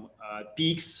some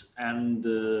peaks and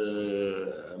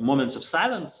moments of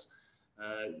silence,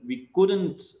 we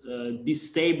couldn't be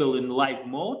stable in live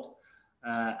mode,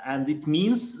 and it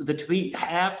means that we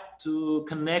have to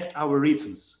connect our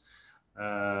rhythms.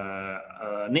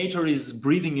 Nature is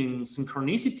breathing in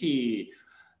synchronicity,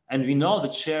 and we know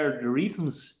that shared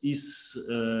rhythms is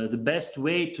the best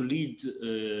way to lead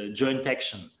joint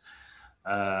action.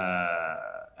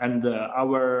 And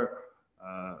our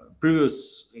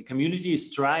previous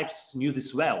communities, tribes knew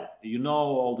this well. You know,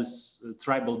 all these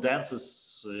tribal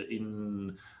dances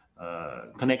in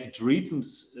connected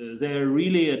rhythms, they're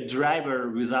really a driver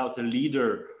without a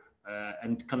leader,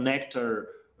 and connector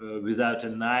without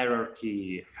an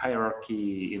hierarchy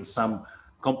in some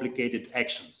complicated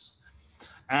actions.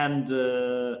 And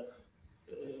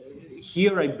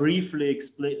here I briefly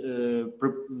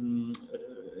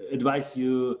advise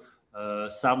you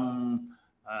some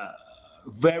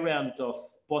variant of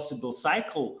possible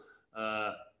cycle.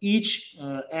 Each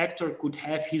actor could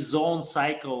have his own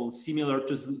cycle similar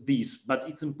to this, but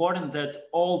it's important that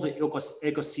all the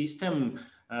ecosystem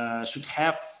should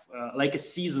have like a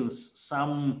seasons,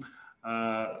 some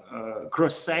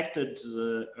cross-sected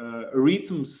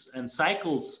rhythms and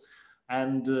cycles,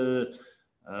 and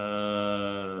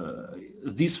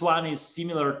this one is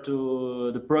similar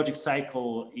to the project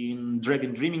cycle in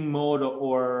Dragon Dreaming mode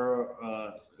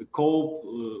or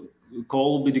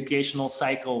Kolb educational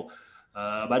cycle,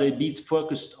 but a bit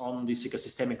focused on these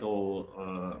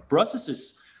ecosystemical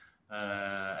processes.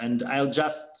 And I'll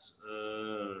just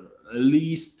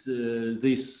list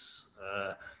these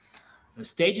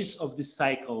stages of this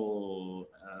cycle,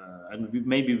 and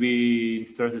maybe we in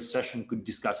further session could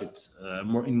discuss it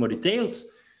in more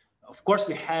details. Of course,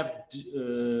 we have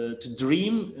to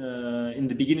dream in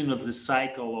the beginning of the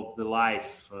cycle of the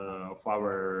life of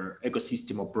our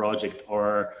ecosystem or project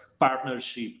or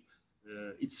partnership.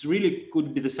 It's really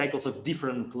could be the cycles of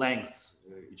different lengths.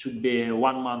 It should be a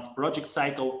 1 month project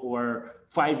cycle or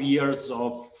 5 years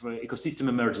of ecosystem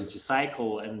emergency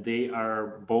cycle, and they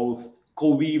are both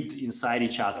co-weaved inside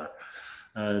each other.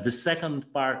 The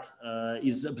second part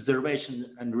is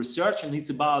observation and research, and it's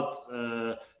about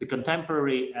the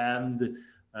contemporary and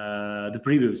the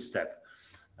previous step.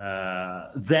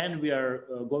 Then we are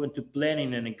going to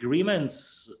planning and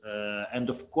agreements, and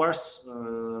of course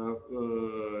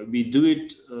we do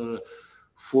it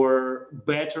for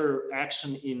better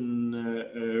action in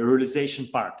realization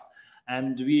part.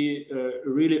 And we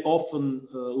really often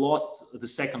lost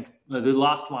the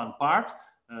last one part,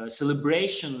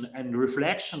 celebration and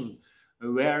reflection,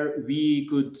 where we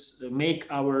could make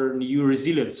our new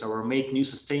resilience or make new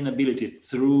sustainability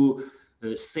through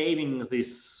saving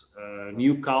this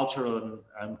new cultural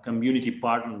and community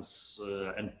patterns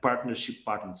and partnership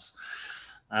patterns.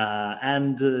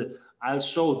 I'll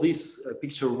show this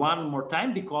picture one more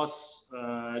time because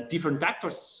different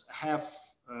actors have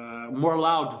more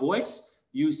loud voice.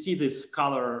 You see this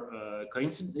color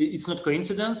coincidence. It's not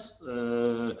coincidence.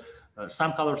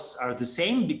 Some colors are the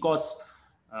same because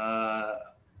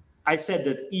I said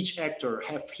that each actor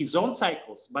have his own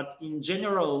cycles, but in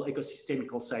general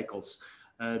ecosystemical cycles,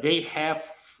 they have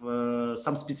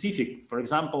some specific. For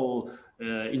example,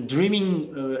 in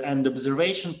dreaming and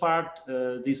observation part,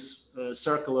 this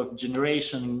circle of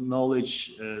generation,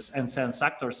 knowledge, and sense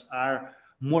actors are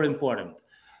more important.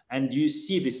 And you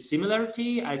see this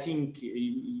similarity. I think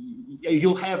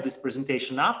you'll have this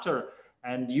presentation after,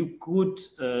 and you could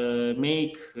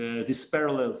make these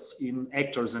parallels in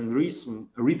actors and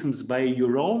rhythms by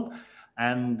your own.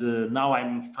 And now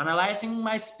I'm finalizing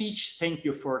my speech. Thank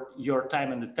you for your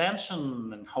time and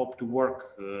attention, and hope to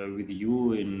work with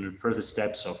you in further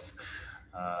steps of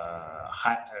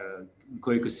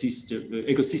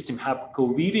ecosystem hub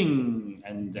co-weaving.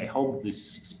 And I hope this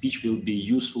speech will be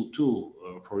useful too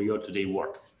for your today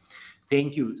work.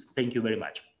 Thank you. Thank you very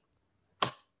much.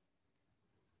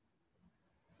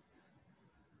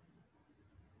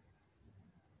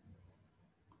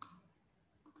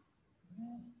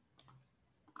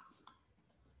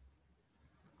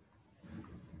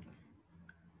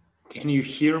 Can you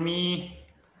hear me?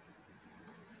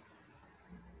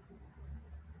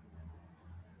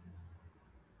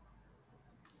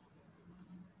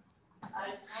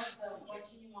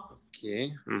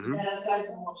 Okay.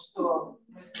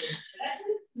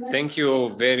 Thank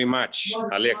you very much,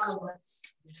 Oleg.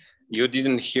 You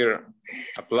didn't hear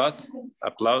applause?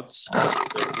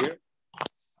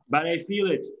 But I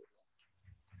feel it.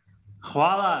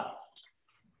 Hvala.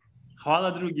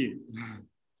 Hvala, drugi.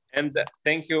 And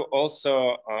thank you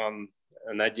also,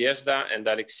 Nadezhda and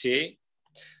Alexey.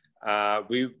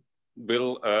 We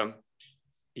will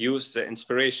use the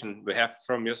inspiration we have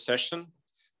from your session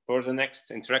for the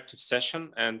next interactive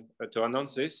session. And to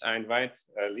announce this, I invite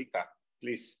Lika,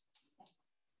 please.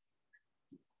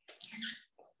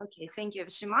 Okay, thank you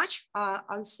so much.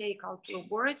 I'll say a couple of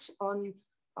words on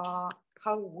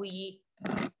how we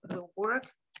will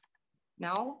work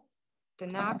now, the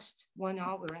next 1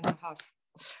 hour and a half.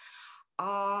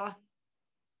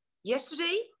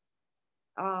 Yesterday,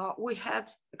 we had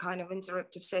a kind of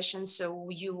interactive session, so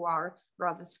you are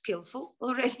rather skillful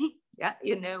already. Yeah,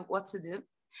 you know what to do.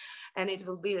 And it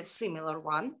will be a similar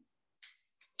one,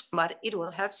 but it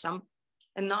will have some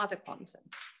another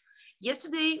content.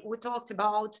 Yesterday, we talked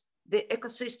about the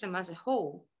ecosystem as a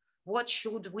whole. What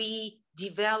should we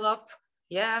develop?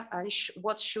 Yeah, and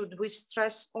what should we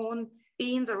stress on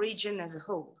in the region as a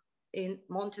whole, in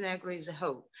Montenegro as a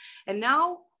whole. And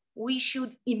now we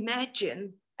should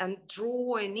imagine and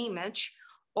draw an image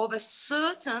of a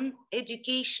certain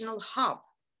educational hub,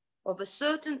 of a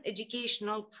certain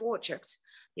educational project,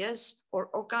 yes, or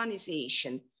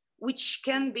organization, which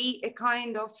can be a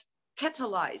kind of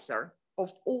catalyzer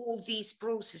of all these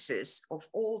processes, of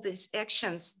all these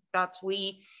actions that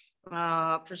we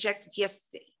projected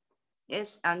yesterday.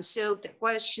 Yes, and so the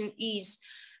question is,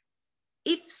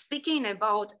 if speaking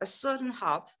about a certain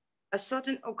hub, a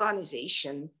certain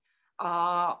organization,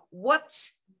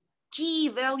 what key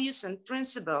values and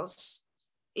principles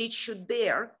it should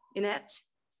bear in it,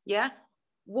 yeah?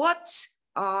 What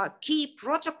key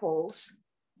protocols,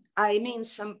 I mean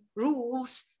some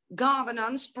rules,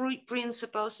 governance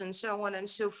principles and so on and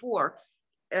so forth,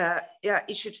 yeah,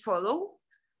 it should follow.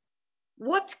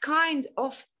 What kind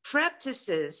of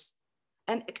practices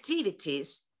and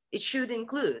activities it should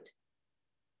include?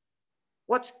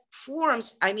 What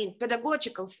forms, I mean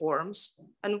pedagogical forms,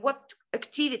 and what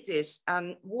activities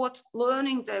and what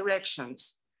learning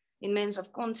directions in means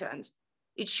of content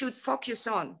it should focus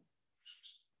on.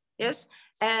 Yes,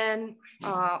 and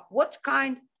what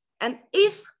kind, and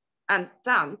if, and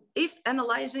then if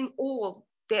analyzing all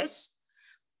this,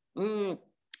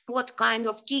 what kind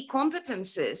of key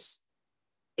competencies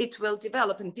it will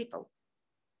develop in people.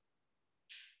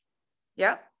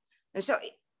 Yeah, and so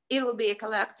it will be a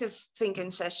collective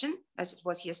thinking session as it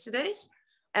was yesterday's,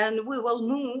 and we will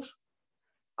move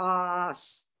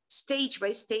stage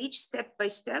by stage, step by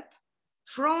step,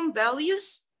 from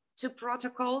values to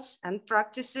protocols and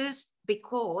practices,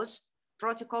 because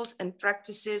protocols and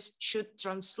practices should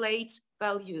translate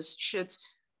values, should,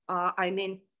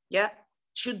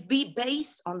 should be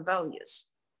based on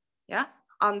values. Yeah,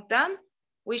 and then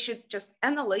we should just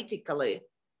analytically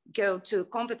go to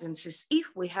competencies if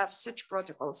we have such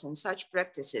protocols and such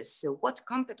practices. So what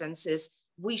competencies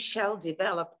we shall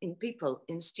develop in people,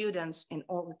 in students, in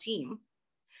all the team.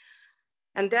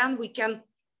 And then we can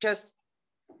just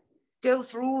go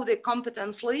through the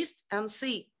competence list and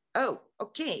see, oh,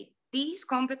 okay, these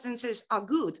competencies are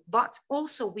good, but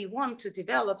also we want to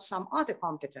develop some other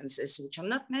competencies which are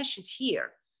not mentioned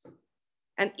here.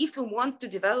 And if we want to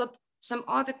develop some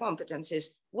other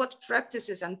competencies, what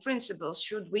practices and principles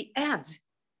should we add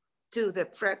to the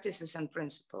practices and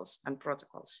principles and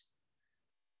protocols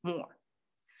more?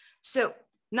 So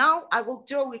now I will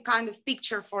draw a kind of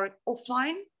picture for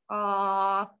offline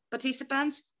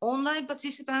participants. Online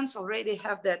participants already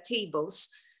have their tables,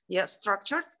 yeah,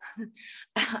 structured,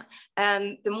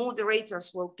 and the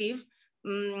moderators will give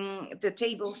the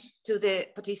tables to the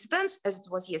participants as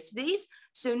it was yesterday's.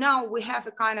 So now we have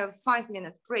a kind of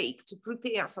 5-minute break to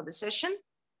prepare for the session,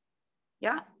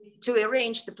 yeah, to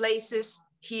arrange the places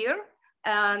here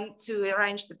and to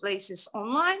arrange the places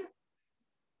online,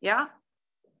 yeah,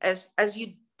 as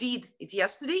you did it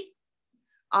yesterday.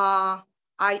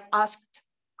 I asked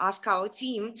our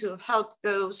team to help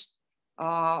those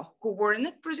who were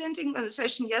not presenting on the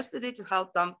session yesterday, to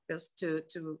help them just to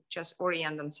just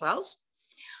orient themselves.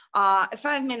 A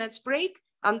 5 minutes break,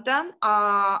 and then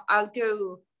I'll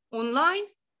go online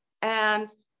and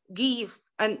give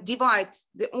and divide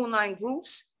the online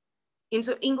groups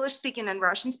into English speaking and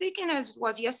Russian speaking as it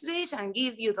was yesterday's, and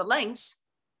give you the links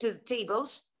to the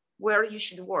tables where you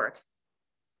should work.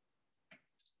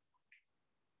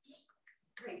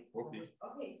 Great. Okay.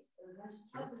 Okay. So,